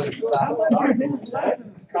running, but it's well,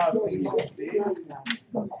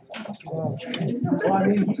 I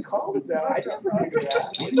mean, he called it that. I never knew that.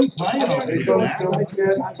 What are you playing on? They don't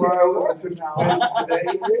tomorrow, today,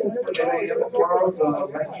 tomorrow, the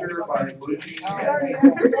lecture by Luigi.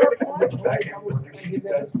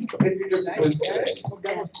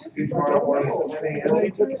 Tomorrow morning at 10 a.m. They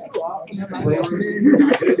took 2 off.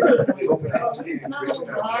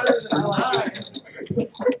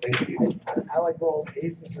 I like rolled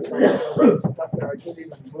aces or something. I was stuck there. I couldn't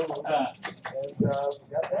even move. And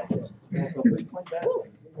got that game. So 3-point bat.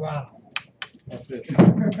 Wow.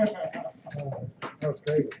 That was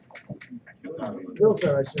crazy. Bill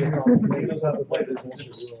said I should have called. He knows how to play this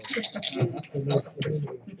bullshit rule.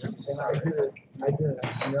 And I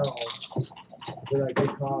didn't know that I did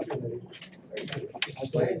call it.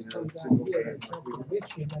 dice come down here, and so we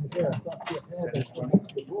hit you, and here, it's up to your head, and come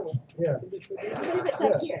up the ball. Yeah. Even if it's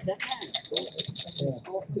up here, doesn't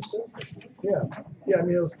matter. Off the surface. Yeah, yeah, I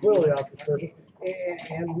mean, it was clearly off the surface,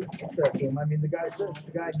 and we took that to him. I mean, the guy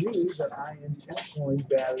knew that I intentionally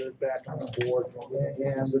batted it back on the board,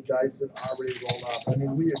 and the dice had already rolled off. I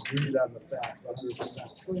mean, we agreed on the facts,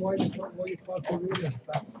 100%. So why you talk to me this?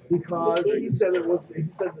 Because he said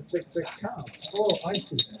the 6-6 counts. Oh, I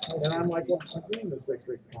see. And I'm like, well, I'm doing the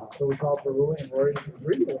 6-6 count. So we called for ruling, and Roy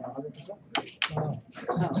agreed with him 100%.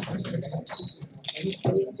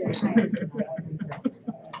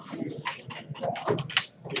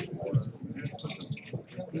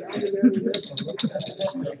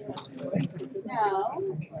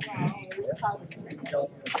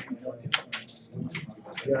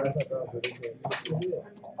 Yeah, I thought that was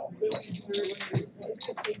ridiculous.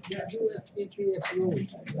 USDGF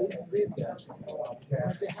rules, read that.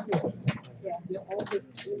 They're all the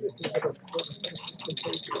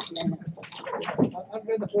I've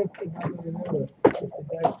read the whole thing, I don't remember. If the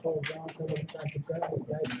dice falls down, someone tries to grab the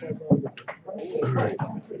dice falls down.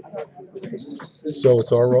 So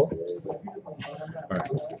it's our roll? All right.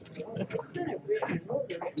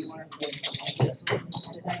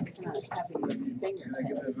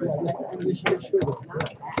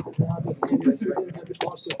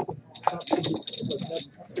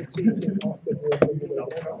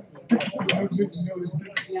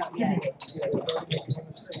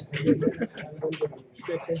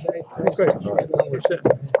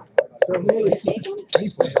 So really,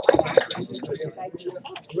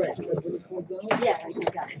 Yeah.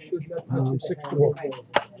 6-4.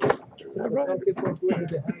 Some people are good at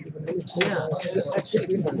Yeah, actually,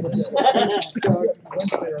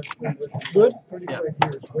 Good? Yeah.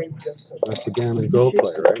 That's the gammon go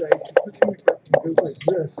play, right? Like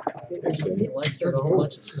this. he likes it a whole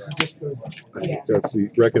bunch of stuff. I think that's the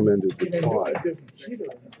recommended You know, five. it doesn't see it or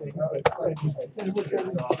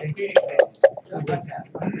anything, but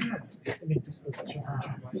and it just goes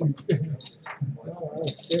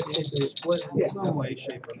Split in some way,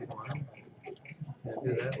 shape, or form. Can I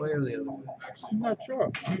do that way or the other way? I'm not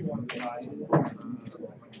sure.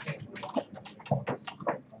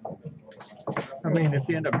 I mean, if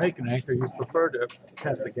you end up making an anchor, you prefer to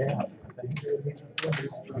have the gap. I think.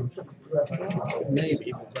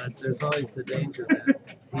 Maybe, but there's always the danger that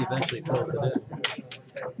he eventually fills it in.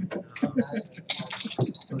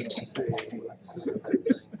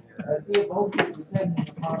 Let's see what thing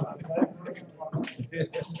here.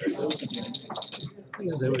 Thing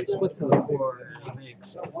is, when he split to the 4 and he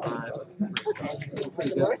makes 5, it's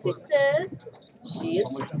pretty good. Marcie says she is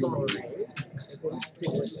fine. And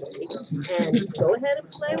go ahead and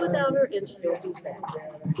play without her, and she'll be back.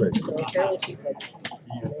 Great. So apparently she's like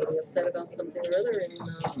maybe upset about something or other, and I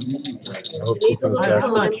hope she she needs a comes little back. I'm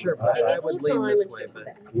time. not sure, but She I needs a would little lean time, this and way, she'll be but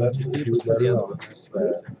back. Let if me you do put let the her other know. one, that's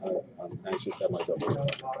I'm anxious to have my double.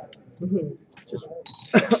 Just,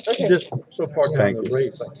 Okay. just so far down Thank the you.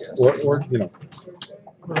 race, I guess. Or you know,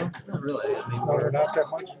 well, not really. I mean, Or we're not that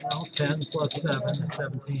much. well, 10 plus 7 is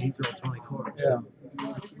 17. He's rolled 24. Yeah.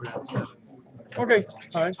 We're at 7. Okay,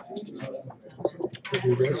 all right.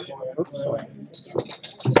 oops.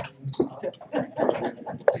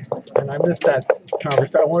 And I missed that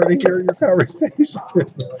conversation. I wanted to hear your conversation.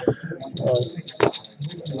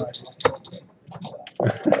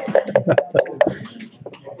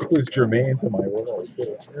 It was germane to my role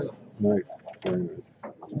too. Nice, very nice.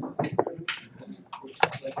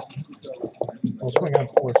 I'll swing on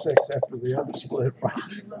 4-6 after the other split.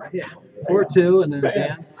 Yeah, 4-2 and then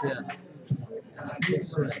dance. Yeah. Big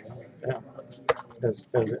swing. Yeah. As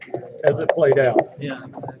it played out. Yeah,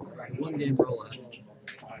 exactly. One game rollout.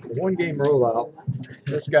 The one game rollout.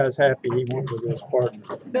 This guy's happy he went with his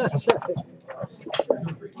partner. That's right.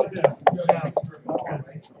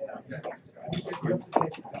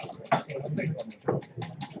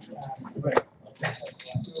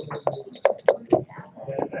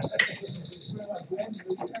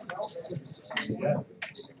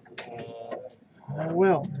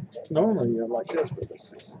 Well, normally you're like this, but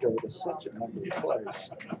this is go to such a number of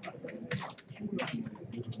plays.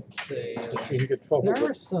 Let's see. You can get trouble There are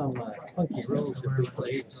with. some funky rolls if we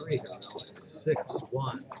play 8-3, like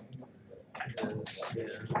 6-1. That's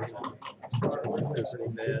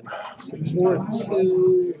pretty bad.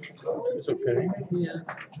 4-2. It's okay. Yeah,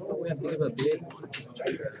 but we have to give up the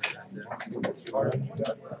 8-1. What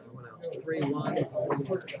else? 3-1 is a little bit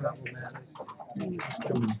problematic.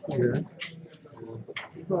 Come here.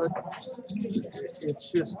 But it's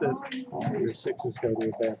just that all your sixes go to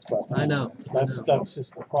a bad spot. I know. That's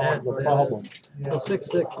just the problem. Well, 6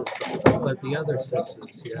 6s, but the other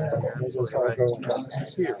sixes, yeah, you're They just absolutely all right. go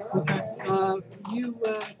here. Okay, you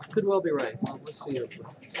could well be right. Well, let's do your play.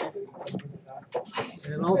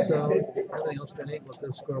 And also, everything else been equal to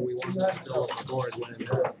the score we want to fill up the board when it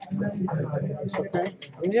happens. Okay.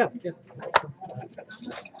 Yeah, yeah.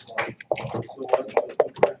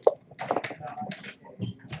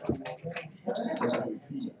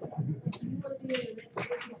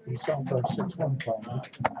 You solved our 6-1 problem.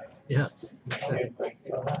 Yes.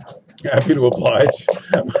 Happy to oblige.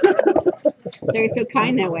 They're so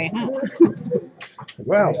kind that way, huh?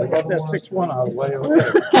 Well, we got that 6-1 out of the way.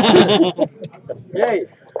 Okay. Yay.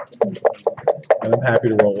 And I'm happy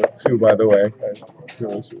to roll it too, by the way. I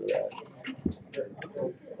really see that.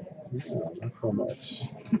 No, not so much.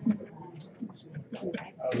 Not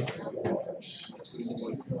so much.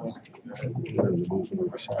 I'm losing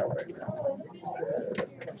my shot right now.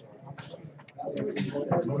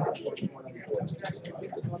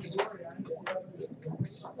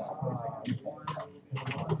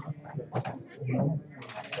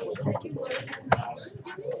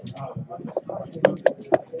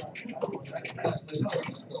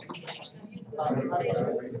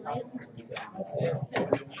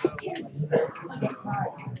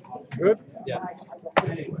 Good? Yeah.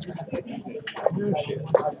 No shit.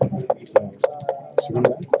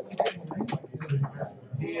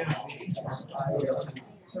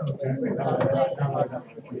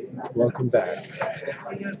 Welcome back.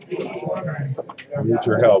 I need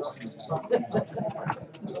your help.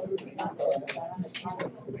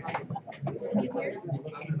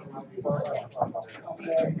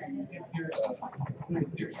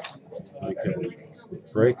 I can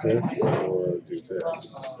break this or do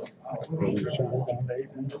this.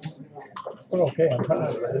 Well, okay, I'm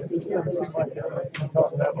fine with it. This doesn't seem like it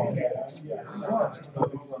costs that long.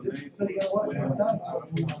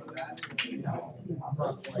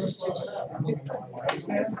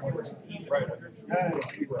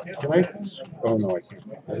 Can I? Oh no, I can't.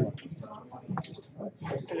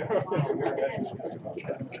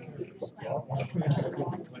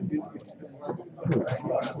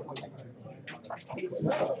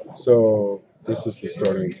 So this is the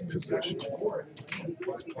starting position.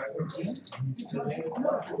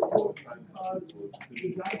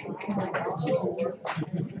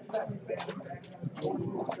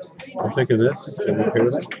 I'm thinking this. Can we pair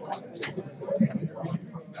that?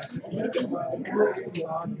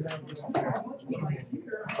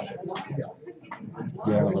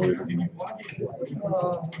 Yeah,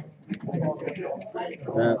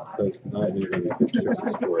 that does not leave any good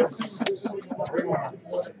sixes for us. So,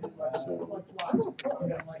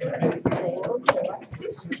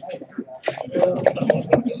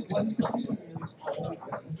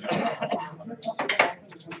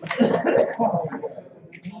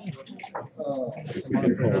 if we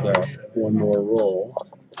can hold out one more roll,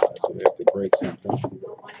 so we have to break something.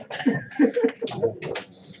 That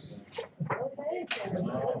works.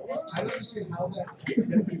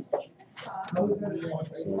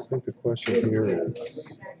 So I think the question here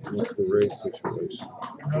is, what's the race situation?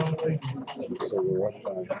 So we're up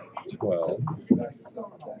by 12.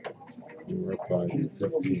 And we're up by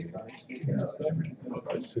 15.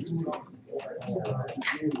 By 16.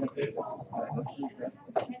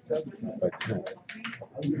 By 10.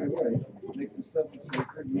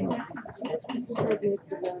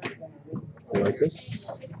 You like this?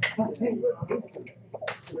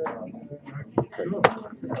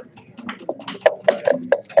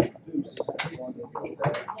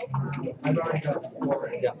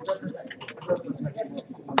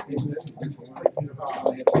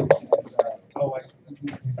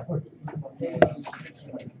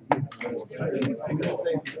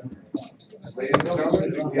 Ladies and gentlemen,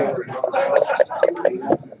 we have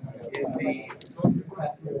in the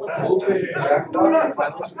open jackpot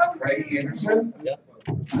finals, Craig Anderson.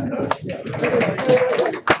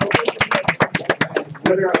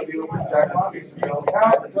 Winner of the open jackpot is Bill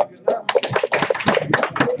Cow.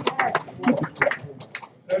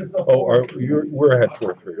 Oh, we're ahead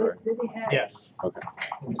 4-3, right? Yes. Okay.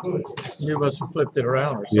 You must have flipped it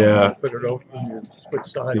around or something. Yeah. Put it over and you switch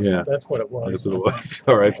sides. Yeah. That's what it was. That's what it was.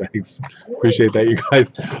 All right, thanks. Appreciate that, you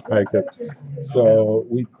guys. All right, good. So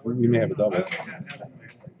we may have a double.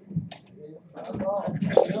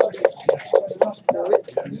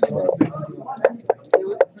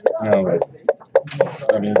 No,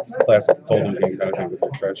 I mean, it's a classic folding game kind of thing with the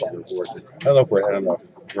trash on the board. I don't know if we're ahead enough.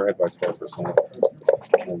 We're ahead by 12%.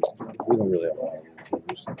 We don't really have a lot of room to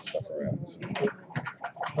move some stuff around. So.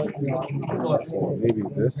 So maybe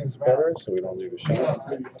this is better, so we don't leave a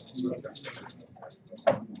shot.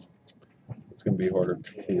 It's going to be harder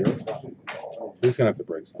to clear. He's going to have to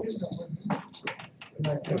break some.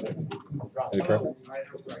 Any preference?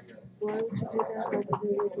 Why would you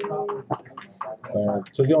do that?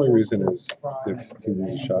 So the only reason is if you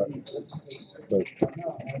lose a shot. But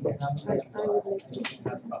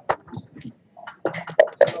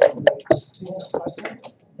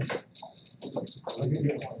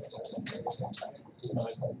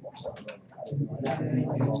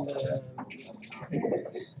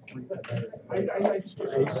I would make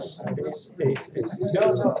this. Ace, two,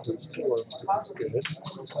 that's four. That's good. It's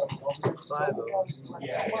 5 of them.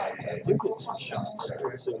 You get some shots.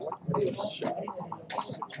 Let's see, what is shot?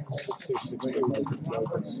 6, 6, 2, 6,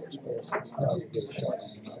 4, 6, 5, you get a shot.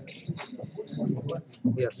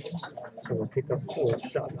 Yes. So we'll pick up 4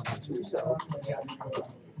 shot number 2. So,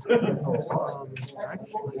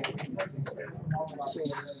 actually,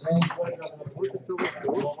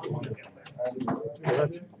 well, that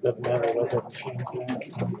doesn't matter. That doesn't change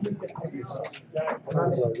that. What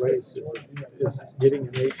is our race? Is getting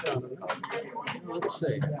an ace shot enough? Let's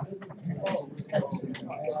see.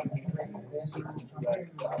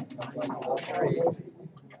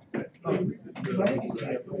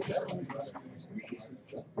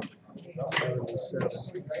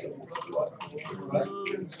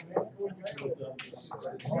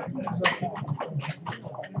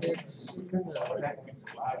 It's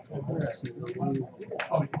interesting.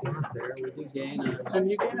 There we do gain on. And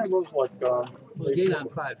you gain on those like We gain on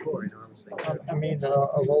 5-4. You know what I'm saying? I mean, a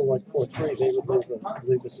roll like 4-3, they would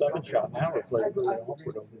leave a 7 shot now or play really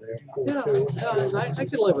awkward over there. 4-2. I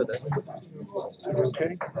can live with it. You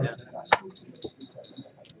okay? Yeah.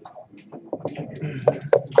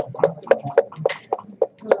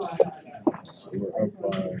 so we're up by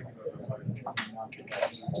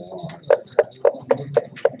 4.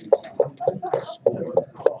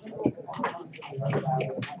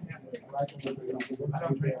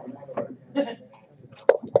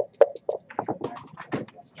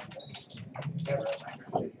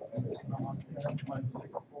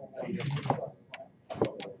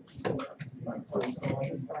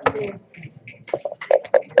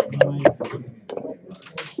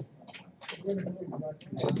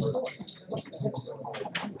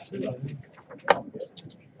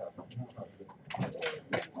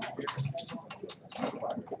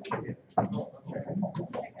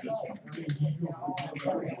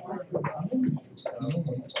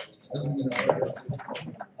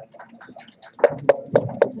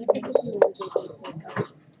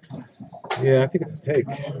 Yeah, I think it's a take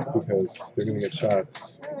because they're going to get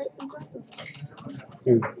shots. I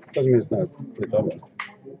mean, doesn't mean it's not a double.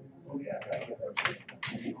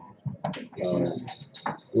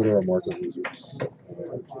 What are our market losers?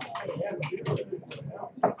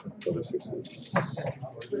 Double sixes.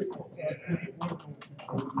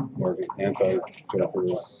 Market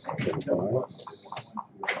anti-jumpers, double fives.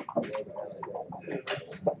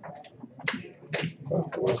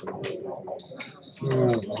 5-4s.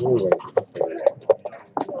 Yeah, we'll wait.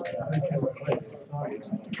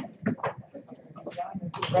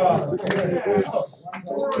 This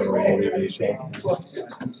generate any shots.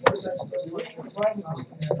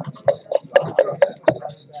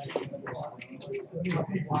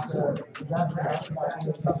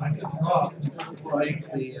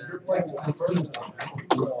 Like the 16.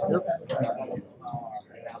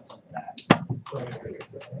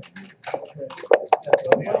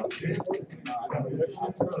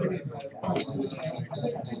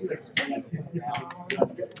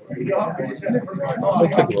 Yep.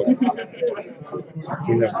 Let's take a look.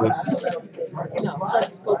 We have this. No,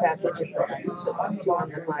 let's go back and get the 2 on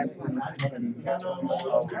the 5 ones.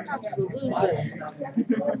 Absolutely.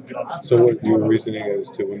 So what your reasoning is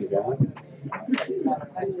to win the game?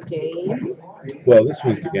 Game. Well, this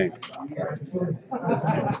one's the game.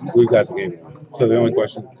 We've got the game. So the only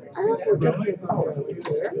question. I don't think that's necessarily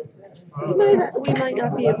clear. We might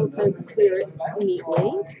not be able to clear it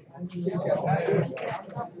neatly.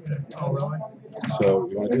 So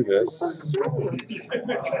you want to do this.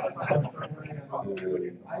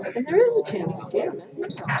 And there is a chance of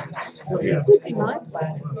damage. This would be my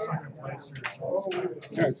play.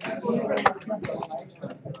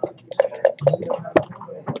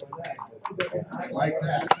 Like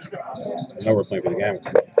that. Now we're playing for the gamut.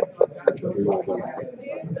 We want to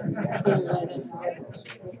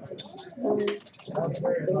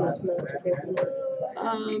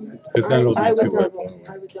because then it'll be 2 right.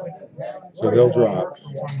 So they'll drop.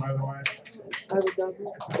 I would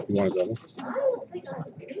double. You want to double?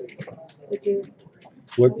 Would you?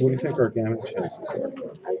 What do you think our gamut chances are?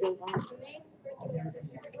 I don't know.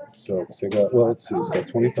 So they got, well, let's see, he's got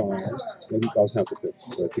 25. I'll count the pits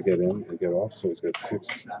to get in and get off. So he's got 6,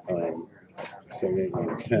 7, 8,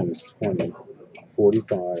 9, 10 is 20,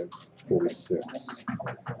 45, 46,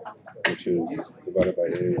 which is divided by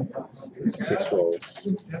 8 is 6 rolls.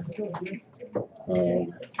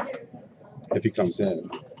 If he comes in,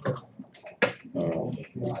 2.5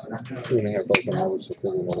 rolls on average, so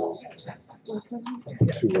 31.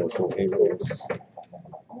 2 rolls, so 8 rolls.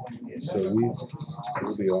 So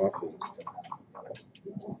we'll be off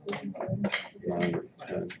at 9 or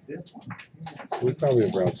 10. So we probably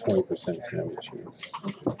have around 20% gamut chance.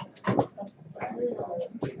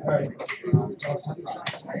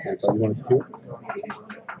 If I wanted to do it?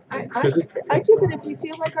 I do, but if you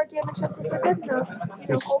feel like our gamut chances are good enough,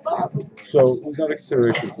 hold up. So we've got a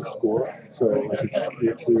consideration for score. So like it's be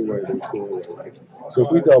a clear way to clear way. So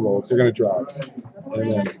if we double, they're going to drop,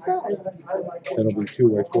 and then it'll be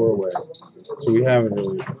 2-way, 4-way. So we haven't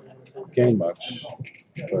really gained much,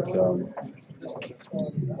 but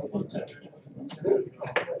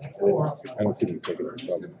I don't see them taking any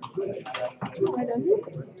trouble. I don't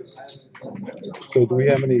either. So do we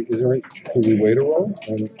have any? Is there any? Can we wait a roll?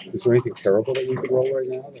 And is there anything terrible that we could roll right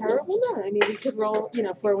now? Terrible? No. I mean, we could roll,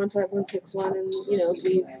 4, 1, 5, 1, 6, 1, and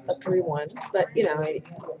leave a 3, 1. But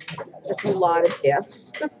that's a lot of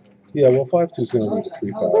ifs. Yeah. Well, 5, 2 is going to leave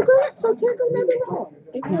 3, 5. So go ahead. So take another roll.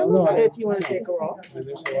 If you want to take a roll. I mean,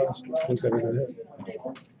 there's a lot of things that are going to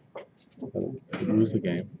hit. Lose the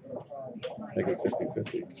game. Make it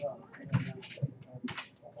 50-50.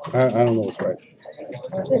 I don't know what's right.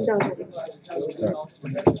 Then don't.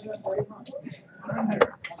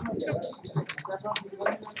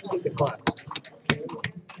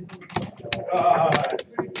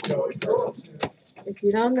 If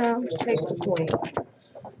you don't know, take the point.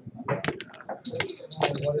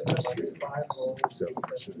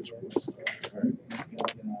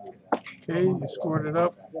 Okay, you scored it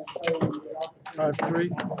up. 5-3.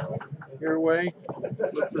 Your way.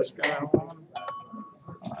 Flip this guy on.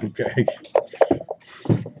 Okay.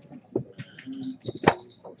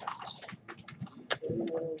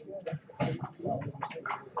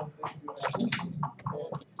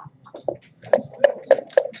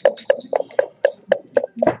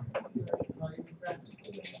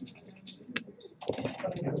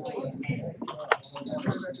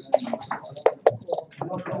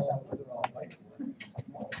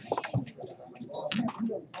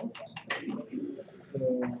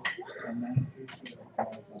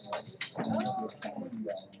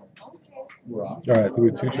 All right, I think we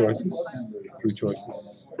have 2 choices, 3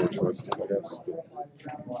 choices, 4 choices, I guess.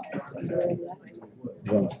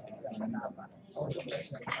 1.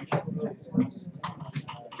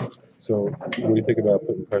 So, what do you think about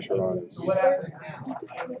putting pressure on us?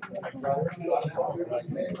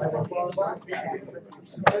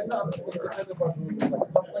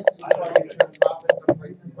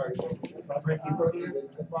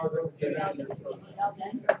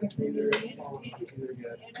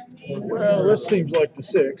 Well, this seems like the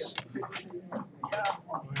 6.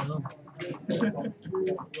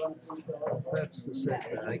 That's the 6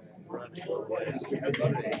 that I run both ways. The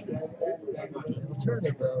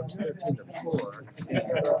alternative though is 13-4.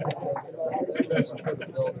 That's for the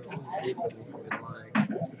builder who's deeper than you would like.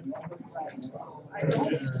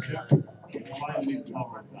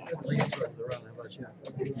 Lean towards the run. How about you?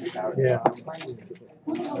 Yeah.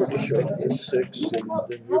 Pretty sure it's 6, and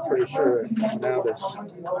then you're pretty sure now that's Yeah,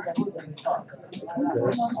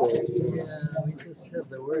 we just have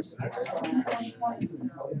the worst.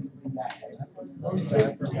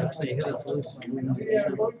 If they hit us loose,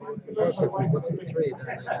 plus if we what's the 3, then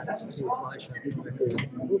they got 2 fly shots.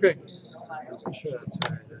 okay. I'm sure that's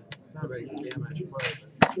right. It's not very damage play,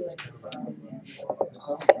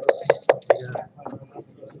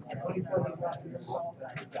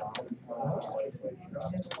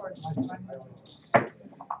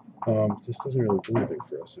 This doesn't really do anything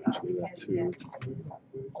for us, actually, that 2.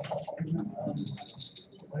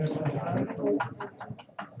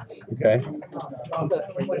 Okay.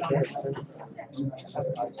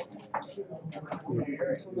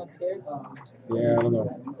 Yeah, I don't know.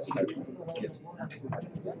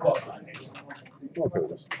 I'm okay with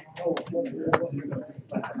this.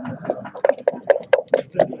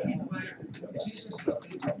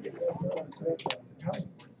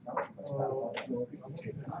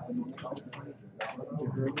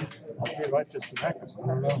 Okay, right this next. I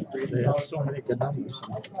don't know. They have so many good numbers.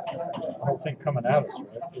 I don't think coming at us, right?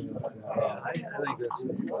 yeah, I think this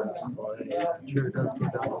is the last play. Sure, it does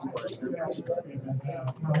keep out those playing numbers.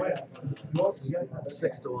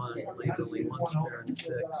 6 to 1 leaves only one spare in the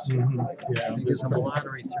 6. Yeah, Because the Milan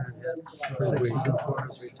return hits. 6s and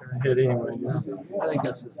 4s return hit hits. anyway. Yeah. I think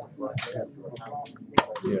this is the play.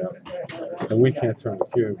 Yeah. And we can't turn the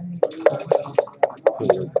cube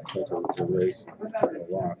to raise a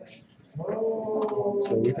lock.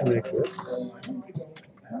 So we can make this.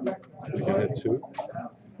 We can hit 2.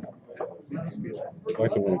 I'd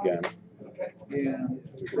like to win again.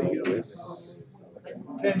 We can make this.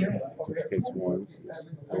 Duplicates 1s.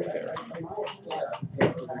 Over there.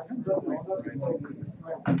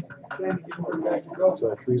 So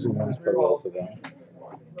 3s and 1s play well for them.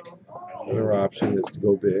 Other option is to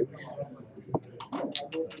go big.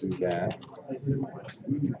 Do that.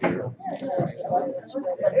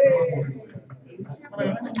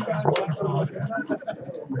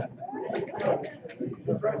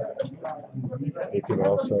 They could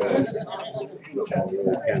also really can't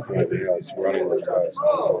do anything else running those guys.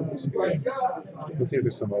 Let's see if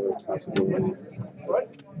there's some other possibility.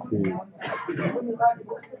 We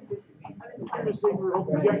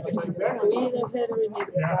either hit or we need a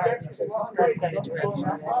fire because this guy's got a direct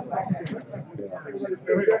shot anyway.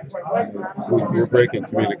 We're breaking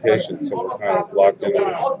communication, so we're kind of locked into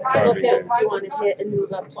this timing Okay, game. do you want to hit and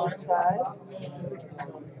move up to his 5?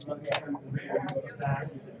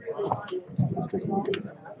 Let's take a look at it.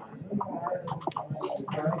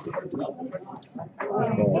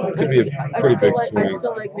 It could be a pretty big swing. I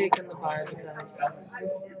still like making the bar the best.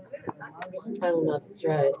 I don't know if it's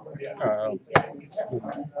right.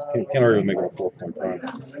 Can't argue with making a 4-point prime.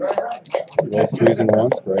 Those 3s and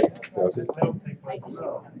 1s, great. Does it?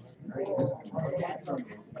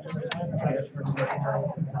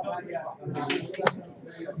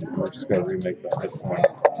 We're just got to remake that midpoint.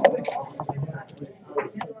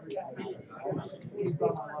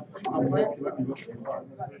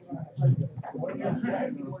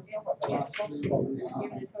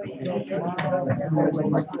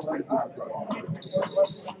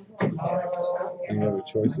 Any other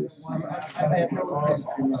choices?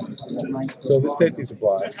 So this safety's a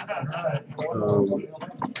block.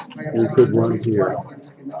 We could run here.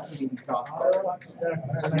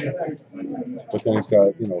 But then he's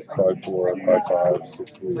got, 5-4, 5-5,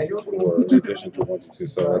 6-3, 6-4, in addition to 1s and 2,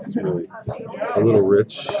 so that's really a little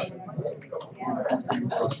rich.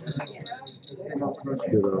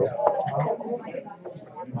 Ditto.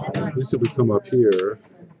 At least if we come up here,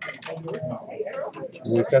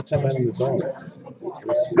 and he's got 10 men in the zones. It's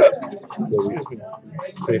risky. But we can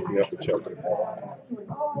safety up the checker.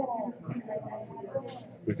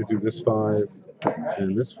 We could do this 5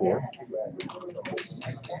 and this 4.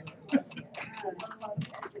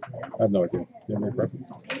 I have no idea. You have any preference?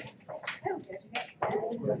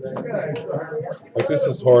 Like this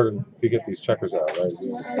is hard to get these checkers out, right?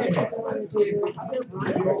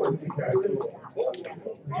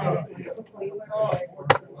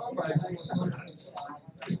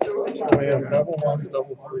 We have double 1s,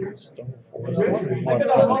 double 3s, double 4s, and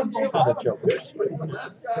the jokers.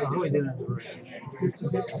 So how are we doing in the race?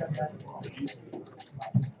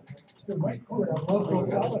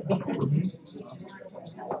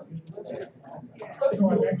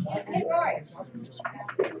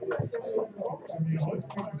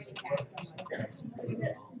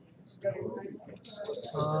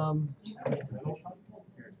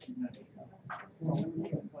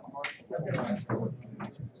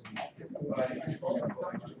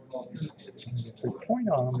 If we point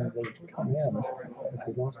on them, they come in. If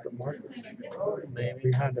he wants to mark it,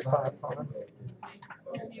 behind the 5-5.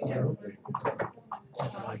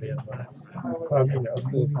 I mean, a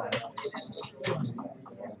 4-5.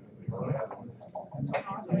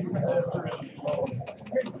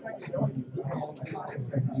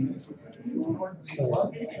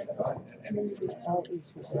 All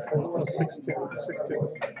these is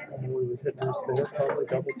 6-2, and we would hit this there, probably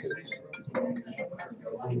double 2s.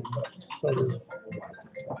 So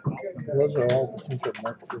those are all potential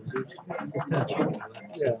mark cruisers. Potential.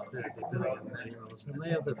 Yeah. And they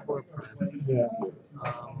have the 4 prime. Yeah.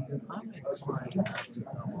 I'm inclined not to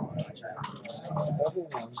double touch. Double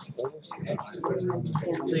 1s, double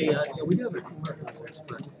 6s. We do have a few more cruisers,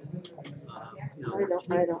 but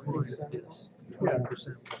I don't think so. It's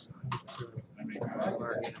 100% plus 100% of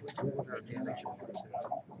our organic chances.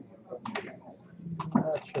 I'm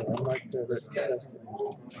not sure. I like the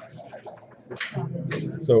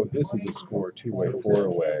So this is a score 2-way,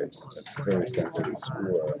 4-away. That's a very sensitive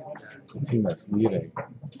score. The team that's leading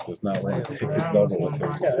does not want to take a double if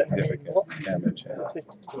there's a significant damage chance. If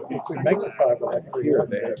we make the 5 with that Here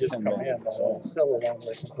they have just 10 come men, in, so still a long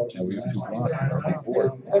way from close. and we have 2 blocks and there's a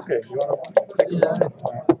board. Okay, you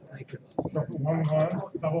want to take a 1, 1,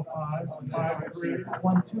 double 5, 5, 3,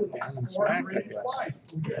 1, 2, And 4, smack, 3, I guess.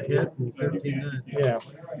 twice. A hit and 13-9. Yeah.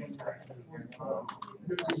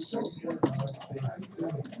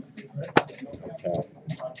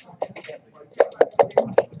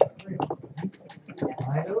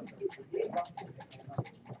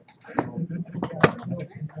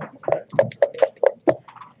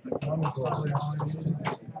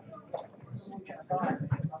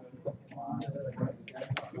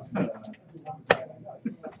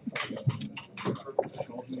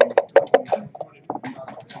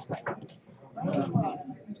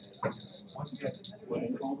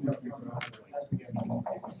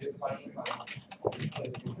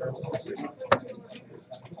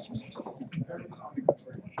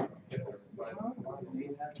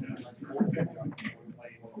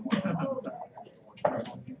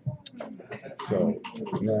 So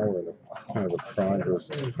now we're in a kind of a prime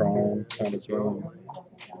versus prime kind of game.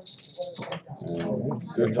 And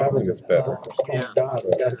their timing is better. Strong guy,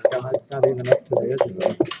 but that guy's not even up to the edge of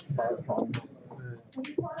the fire pond.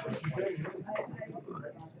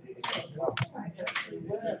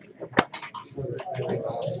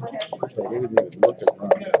 So we didn't even look at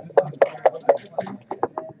prime.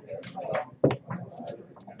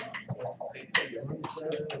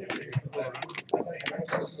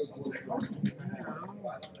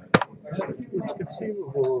 It's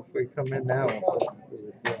conceivable if we come in now with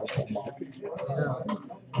the market.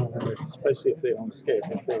 Especially if they don't escape.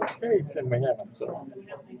 If they escape, then we haven't. So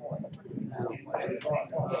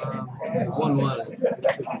 1-1 is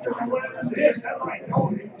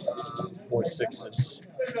 4 6s.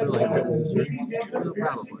 really Like a good. loser.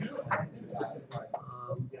 Probably.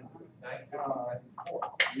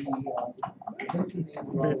 I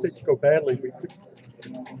mean, if things go badly, we could. I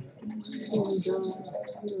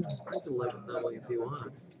can live with double if you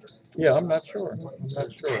want. Yeah, I'm not sure. I'm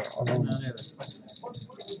not sure. Not either.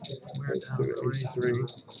 We're Let's down do to ace 3.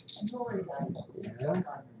 Yeah.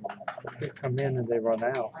 If they come in and they run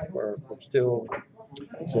out, we're still.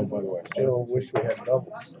 So by the way, Still wish we had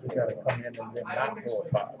doubles. We got to come in and then not go a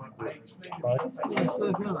 5. But It's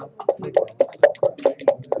gonna.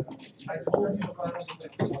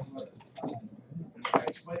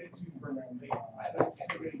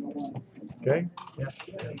 okay.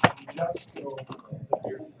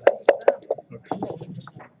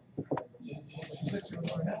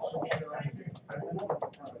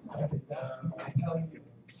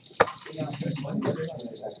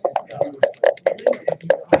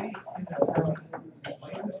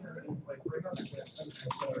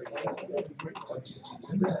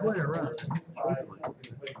 There's quite a run.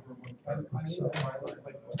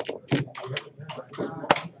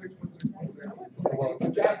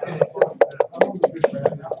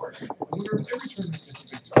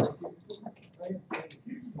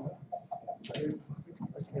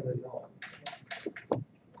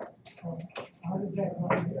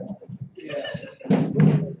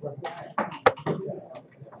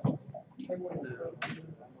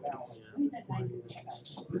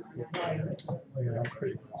 Yeah,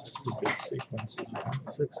 pretty big sequences.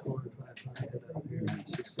 6, 4, 5, 5.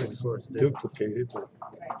 6 6 is duplicated, but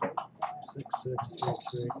 6, 6,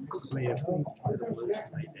 3, 3. I mean, if we could have loose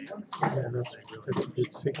late dance, yeah, that's a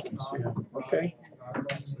good sequence. Yeah. Okay.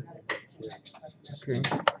 Okay.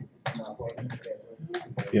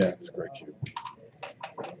 yeah, it's a great cube.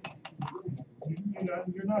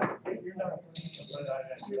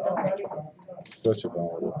 Such a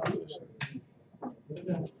valuable position.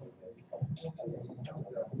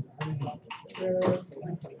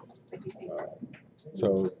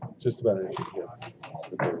 So just about anything hits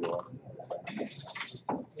the very well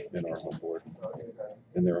in our home board,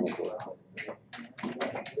 in their home board.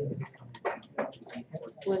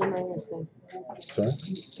 What am I missing? Sorry?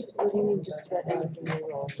 What do you mean just about anything you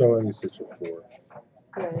roll? So any situ 4.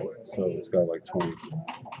 Right. So it's got like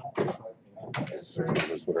 26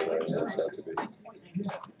 numbers, whatever it works out to be.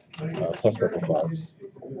 Plus double 5s.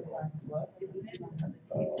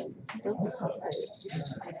 Double 5s.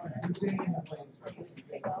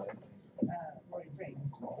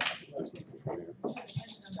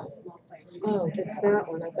 Oh, it's that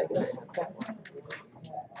one. I thought you meant that one.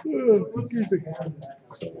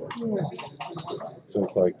 So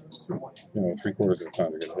it's like, 3/4 of the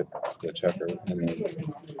time they're gonna hit the checker, and then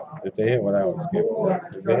if they hit one out, it's game over.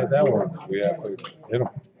 If they hit that one, we have to hit them,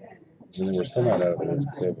 and then we're still not out of the woods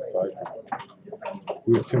because they have a 5.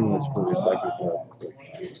 We have 2 minutes 40 seconds left.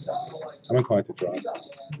 I'm inclined to draw.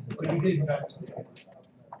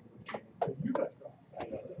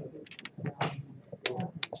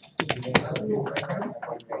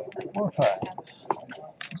 More 5.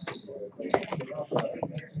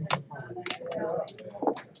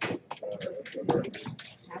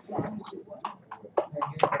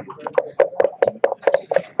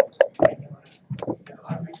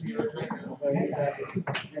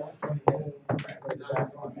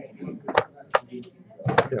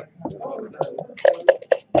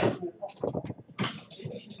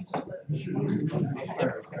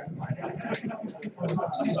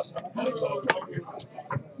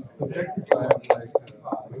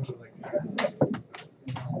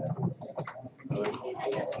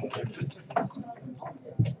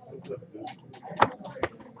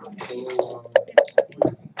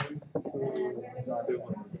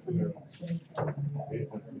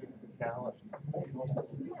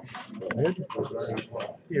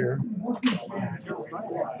 Here.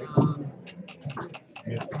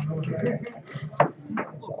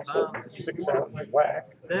 Um, 6 out of whack.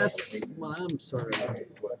 That's what I'm sort of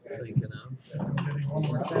thinking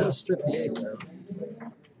of. It does strip the 8 though,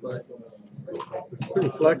 but It's pretty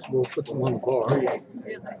flexible, puts them on the bar. yeah,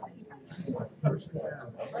 I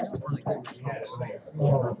don't want to give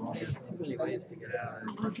myself too many ways to get out of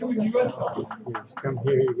it. Come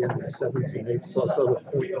here, you get the 7s and 8s plus other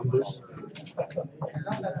point numbers.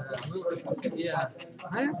 Yeah,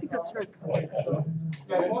 I think that's right.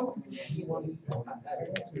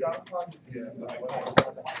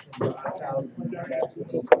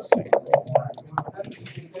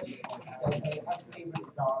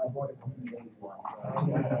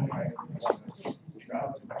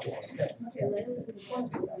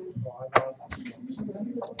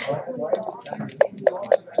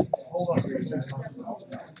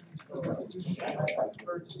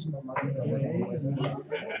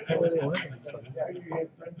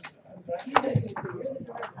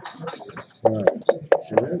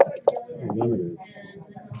 Limited.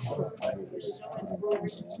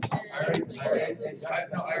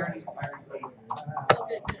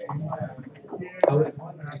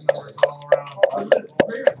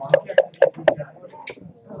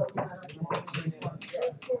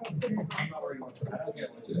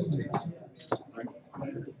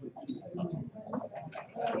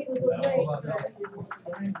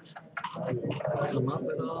 Come up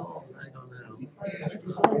at all? I don't know.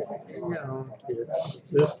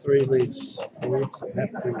 It's this 3 leads 8s and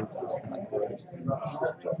that 3 leads is not great. And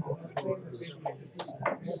they have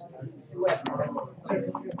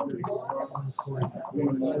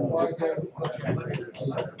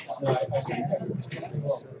 137.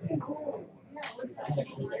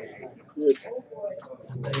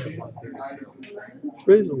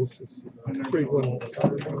 Reasonable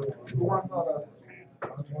 3-1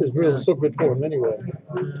 is really so good for him anyway. I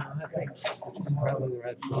think it's probably the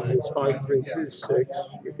right play. It's 5-3-2-6.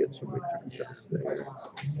 You get some return shots there.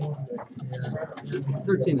 Yeah,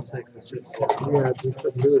 13 to 6 is just. Yeah, we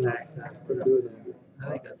couldn't do that. Couldn't do that. I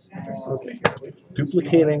think that's Okay.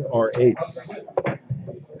 Duplicating our 8s.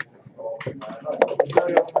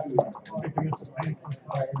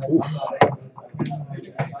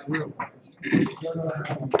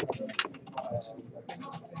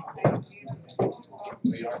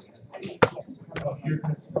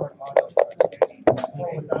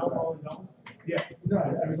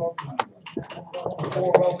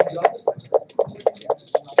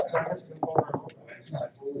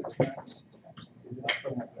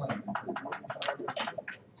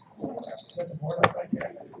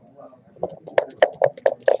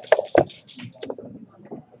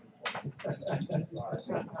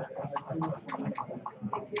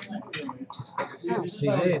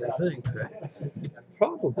 T8, I think, right?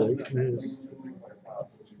 Probably. I mean,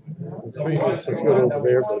 the 3 is so good over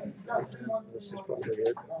there, but this is probably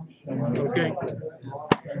it. Okay.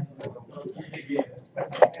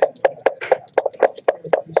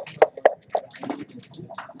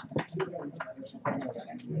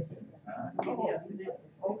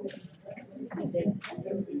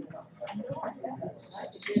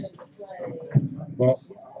 Well,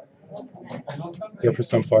 here for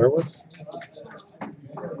some fireworks.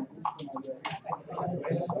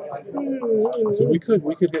 So we could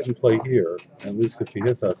hit and play here. At least if he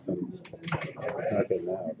hits us, then it's not getting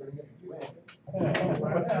out.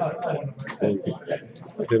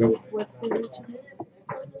 Hit him. What's the original?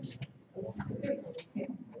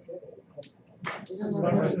 We don't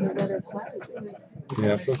have much of a better play, do we?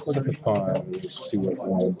 Yeah, so let's look at the 5 and just see what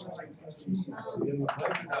one. So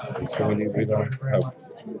we don't have.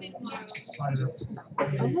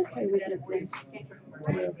 I'm okay with your play.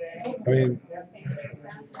 Yeah. I mean,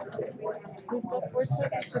 We've got 4s,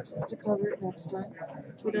 5s, and 6s to cover it next time.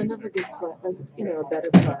 We don't have a good play, a better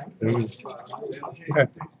play. Okay.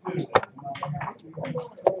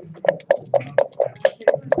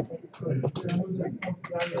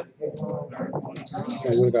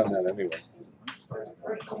 I would have gotten that anyway.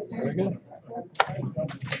 Very good.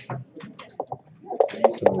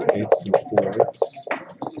 So 8s and 4s.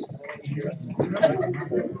 4s and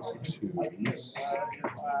 2s.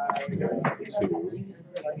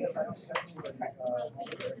 2s.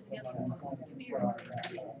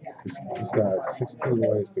 He's got 16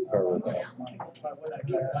 ways to cover that.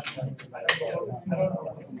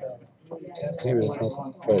 Maybe it's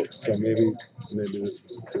not. Oh, so maybe this is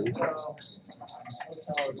the two.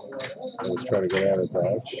 Let's try to get out of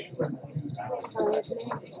dodge.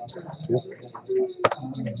 Yep.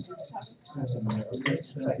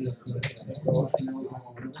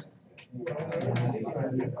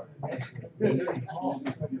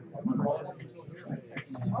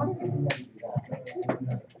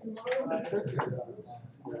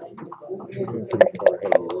 Pretty far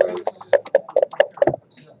ahead of the race.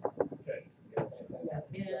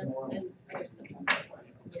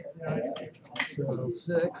 So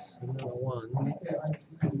 6, and then a 1.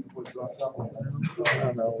 I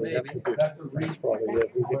don't know. We have to do, that's probably it.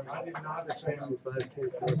 We get 6, 1, 5, 2,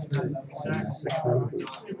 4, 3. 6 numbers.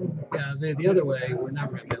 Yeah, the other way, we're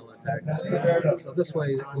never going to be able to attack them. So this way,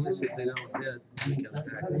 at least if they don't hit, we can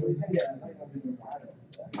attack them.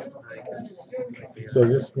 So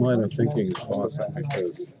this line of thinking is awesome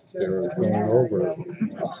because they're going over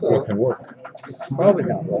what can work. Probably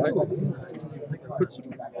not right.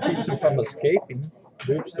 Keeps them from escaping.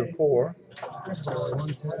 Dupes are 4. So 1,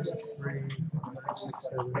 2, 3, 5, 6,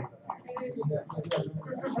 7, 8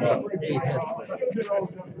 hits there.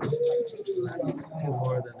 So that's 2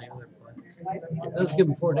 more than the other play. It does give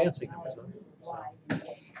them 4 dancing numbers though.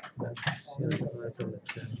 So that's in the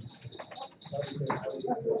 10.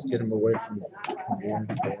 Let's get them away from the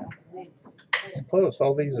end stand. It's close.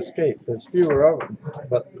 All these escape. There's fewer of them,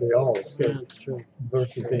 but they all escape. Yeah, that's true.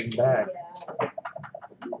 Versus being back.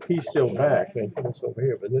 He's still back. They put us over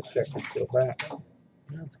here, but this check is still back. Yeah,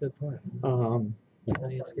 that's a good point. And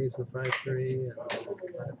he escapes with 5-3 and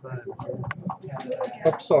 5-5.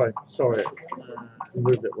 Oh, sorry. I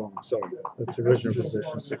moved it wrong. Sorry. That's original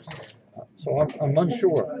position 16. So I'm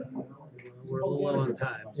unsure. We're a little low on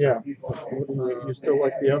time. So. Yeah. You still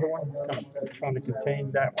like the other one? Kind of trying to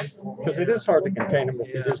contain that one? Because it is hard to contain him if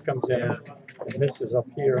he just comes in and misses up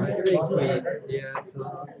here. I think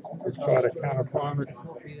let's try to counterplan it.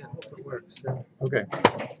 Hope it works. Yeah. Okay.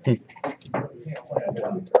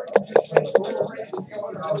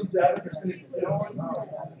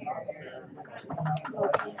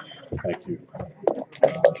 Thank you.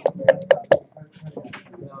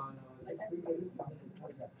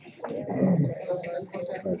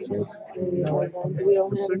 Alright, so let's We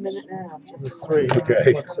only have a minute and a half. Just 3.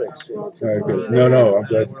 Okay. What's 6? Alright, good. No, I'm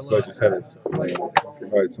glad you said it.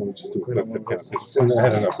 Alright, so we'll just do a quick count. We're not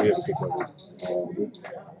heading up, we have to keep going.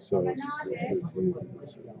 So 6, 13, 17,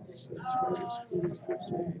 40,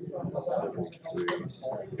 15, 73.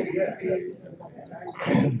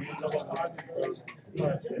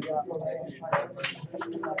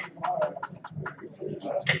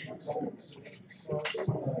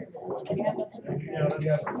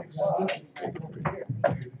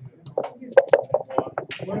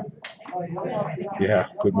 Yeah,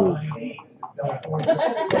 good move.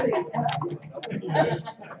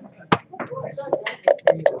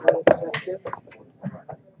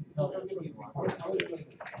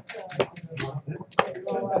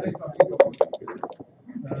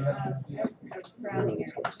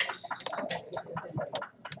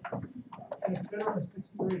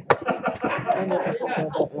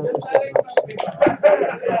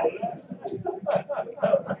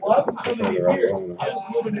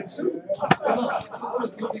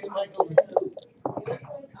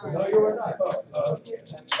 No, you were not.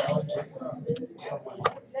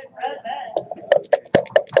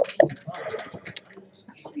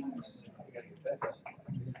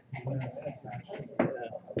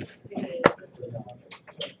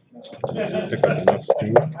 Pick up enough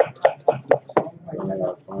steam.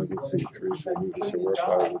 5 and 3, so move this to work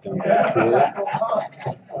while we're down by 4.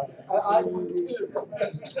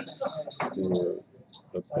 And we're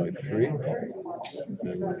up by 3.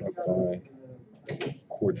 And we're up by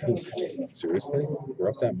 14. Seriously? We're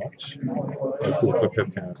up that much? Let's do a quick hip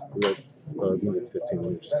count. We have 15,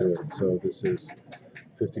 let me just do it. So this is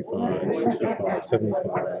 55, 65,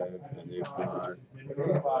 75, and they've got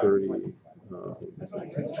 30,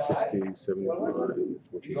 60, 75,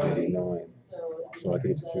 14, 89. So I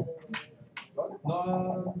think it's a few.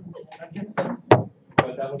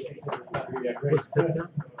 What's the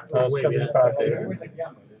count? 75 there.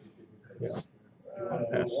 Yeah.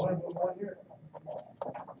 Yes.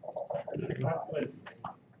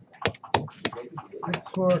 Six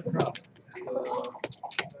for crop.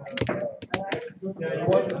 Do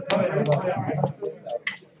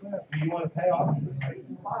you want to pay off?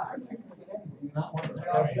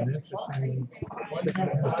 An interesting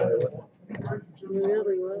It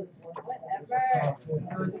really was.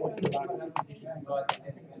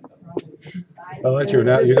 I like your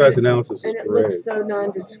you guys' analysis is And it great. looks so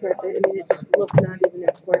nondescript. I mean, it just looked not even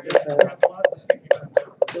important, but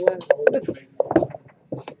it was.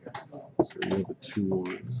 So you have a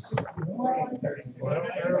 2-1. So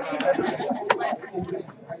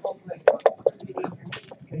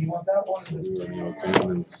we're going to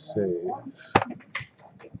abandon save.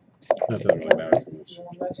 That doesn't really matter too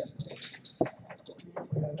much.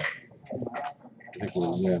 I think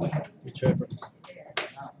we'll win. Whichever.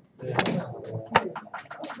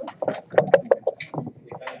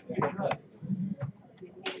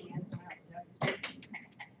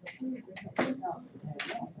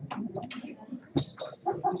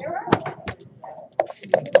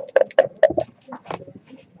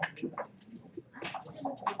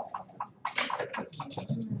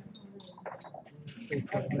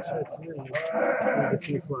 There's a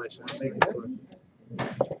few fly shots. That's what.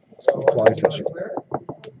 Let's go fly fishing.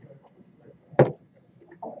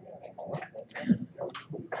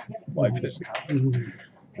 Fly fishing.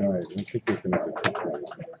 All right, I think we have to make it 2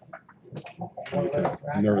 points.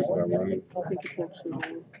 I'm nervous about running. I think it's actually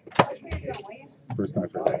really. First time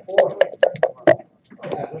for me.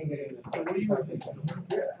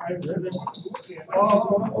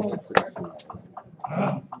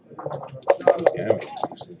 Yeah,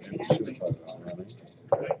 we should have thought about running.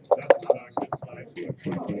 See,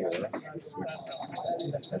 4,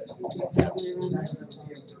 6.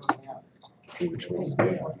 Which one's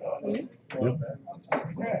good? Yep.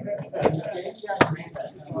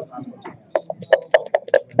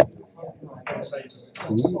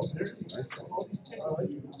 Ooh, nice one.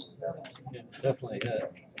 Yeah, definitely hit.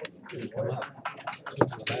 Didn't come up.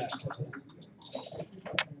 Come back.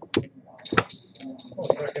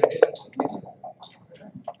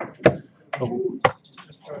 Oh.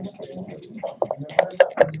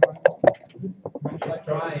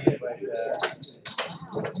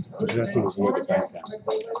 You just have to avoid the backpack.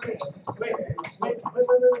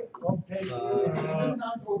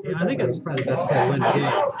 Yeah, I think that's probably the best way to win the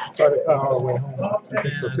game. Try to power our way home. Yeah, I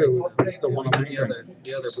think so. Just don't want to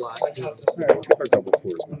the other block too. All right, we'll keep our double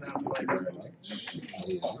fours. Thank you very much.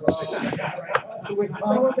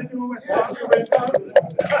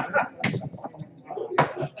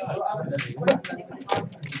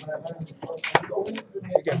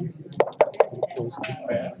 Again.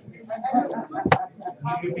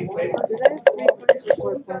 Did I have 3 points or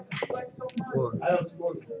 4 points? Four. I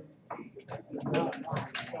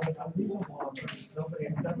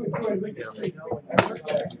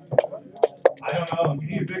don't know. You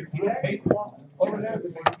need a big piece of paper. Over there.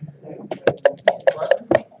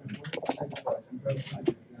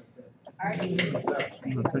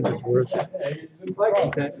 Nothing is worth it.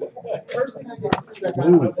 Okay.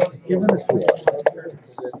 Ooh, giving it to us.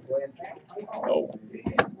 Oh.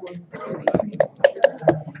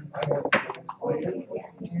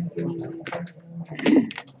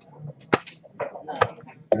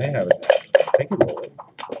 They have it. They can roll it.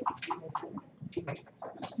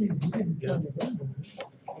 Yeah.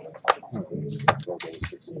 Oh, just roll those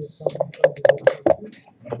 6s.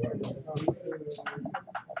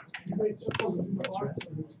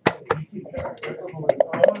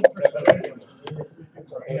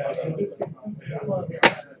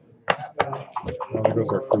 Well, there goes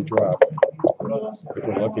our free drop. If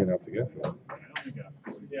we're lucky enough to get to it.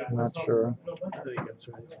 Not sure. I think that's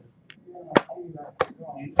right.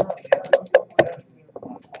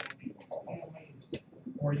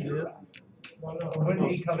 Yeah. When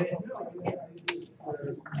did he come in?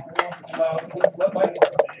 What might?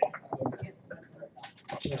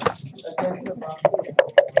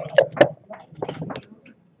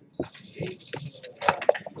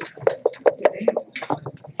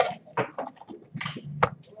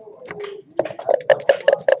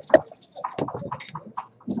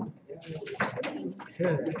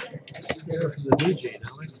 Okay. Here for the DJ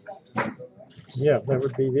now. Yeah, that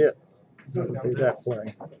would be it. That would be that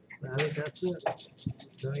play. I think that's it.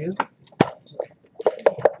 Oh, yeah.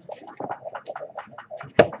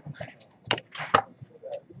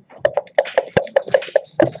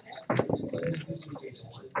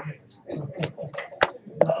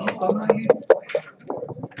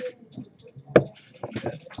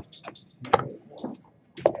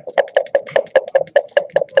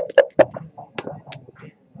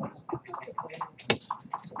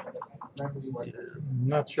 I'm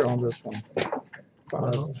not sure on this one.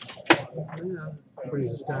 Yeah,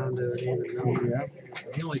 brings us down to an even number. Yeah.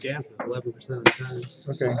 He only dances 11% of the time.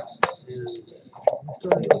 Okay. And we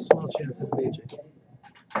still have a small chance at BJ.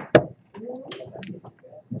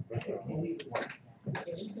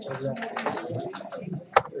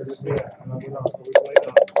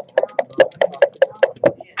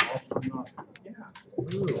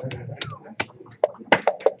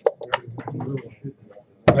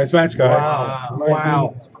 Nice match, guys.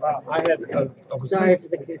 Wow. I had. I was Sorry for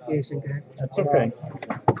the confusion, guys. That's okay.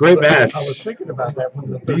 Great match. I was thinking about that when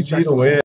the BG to win.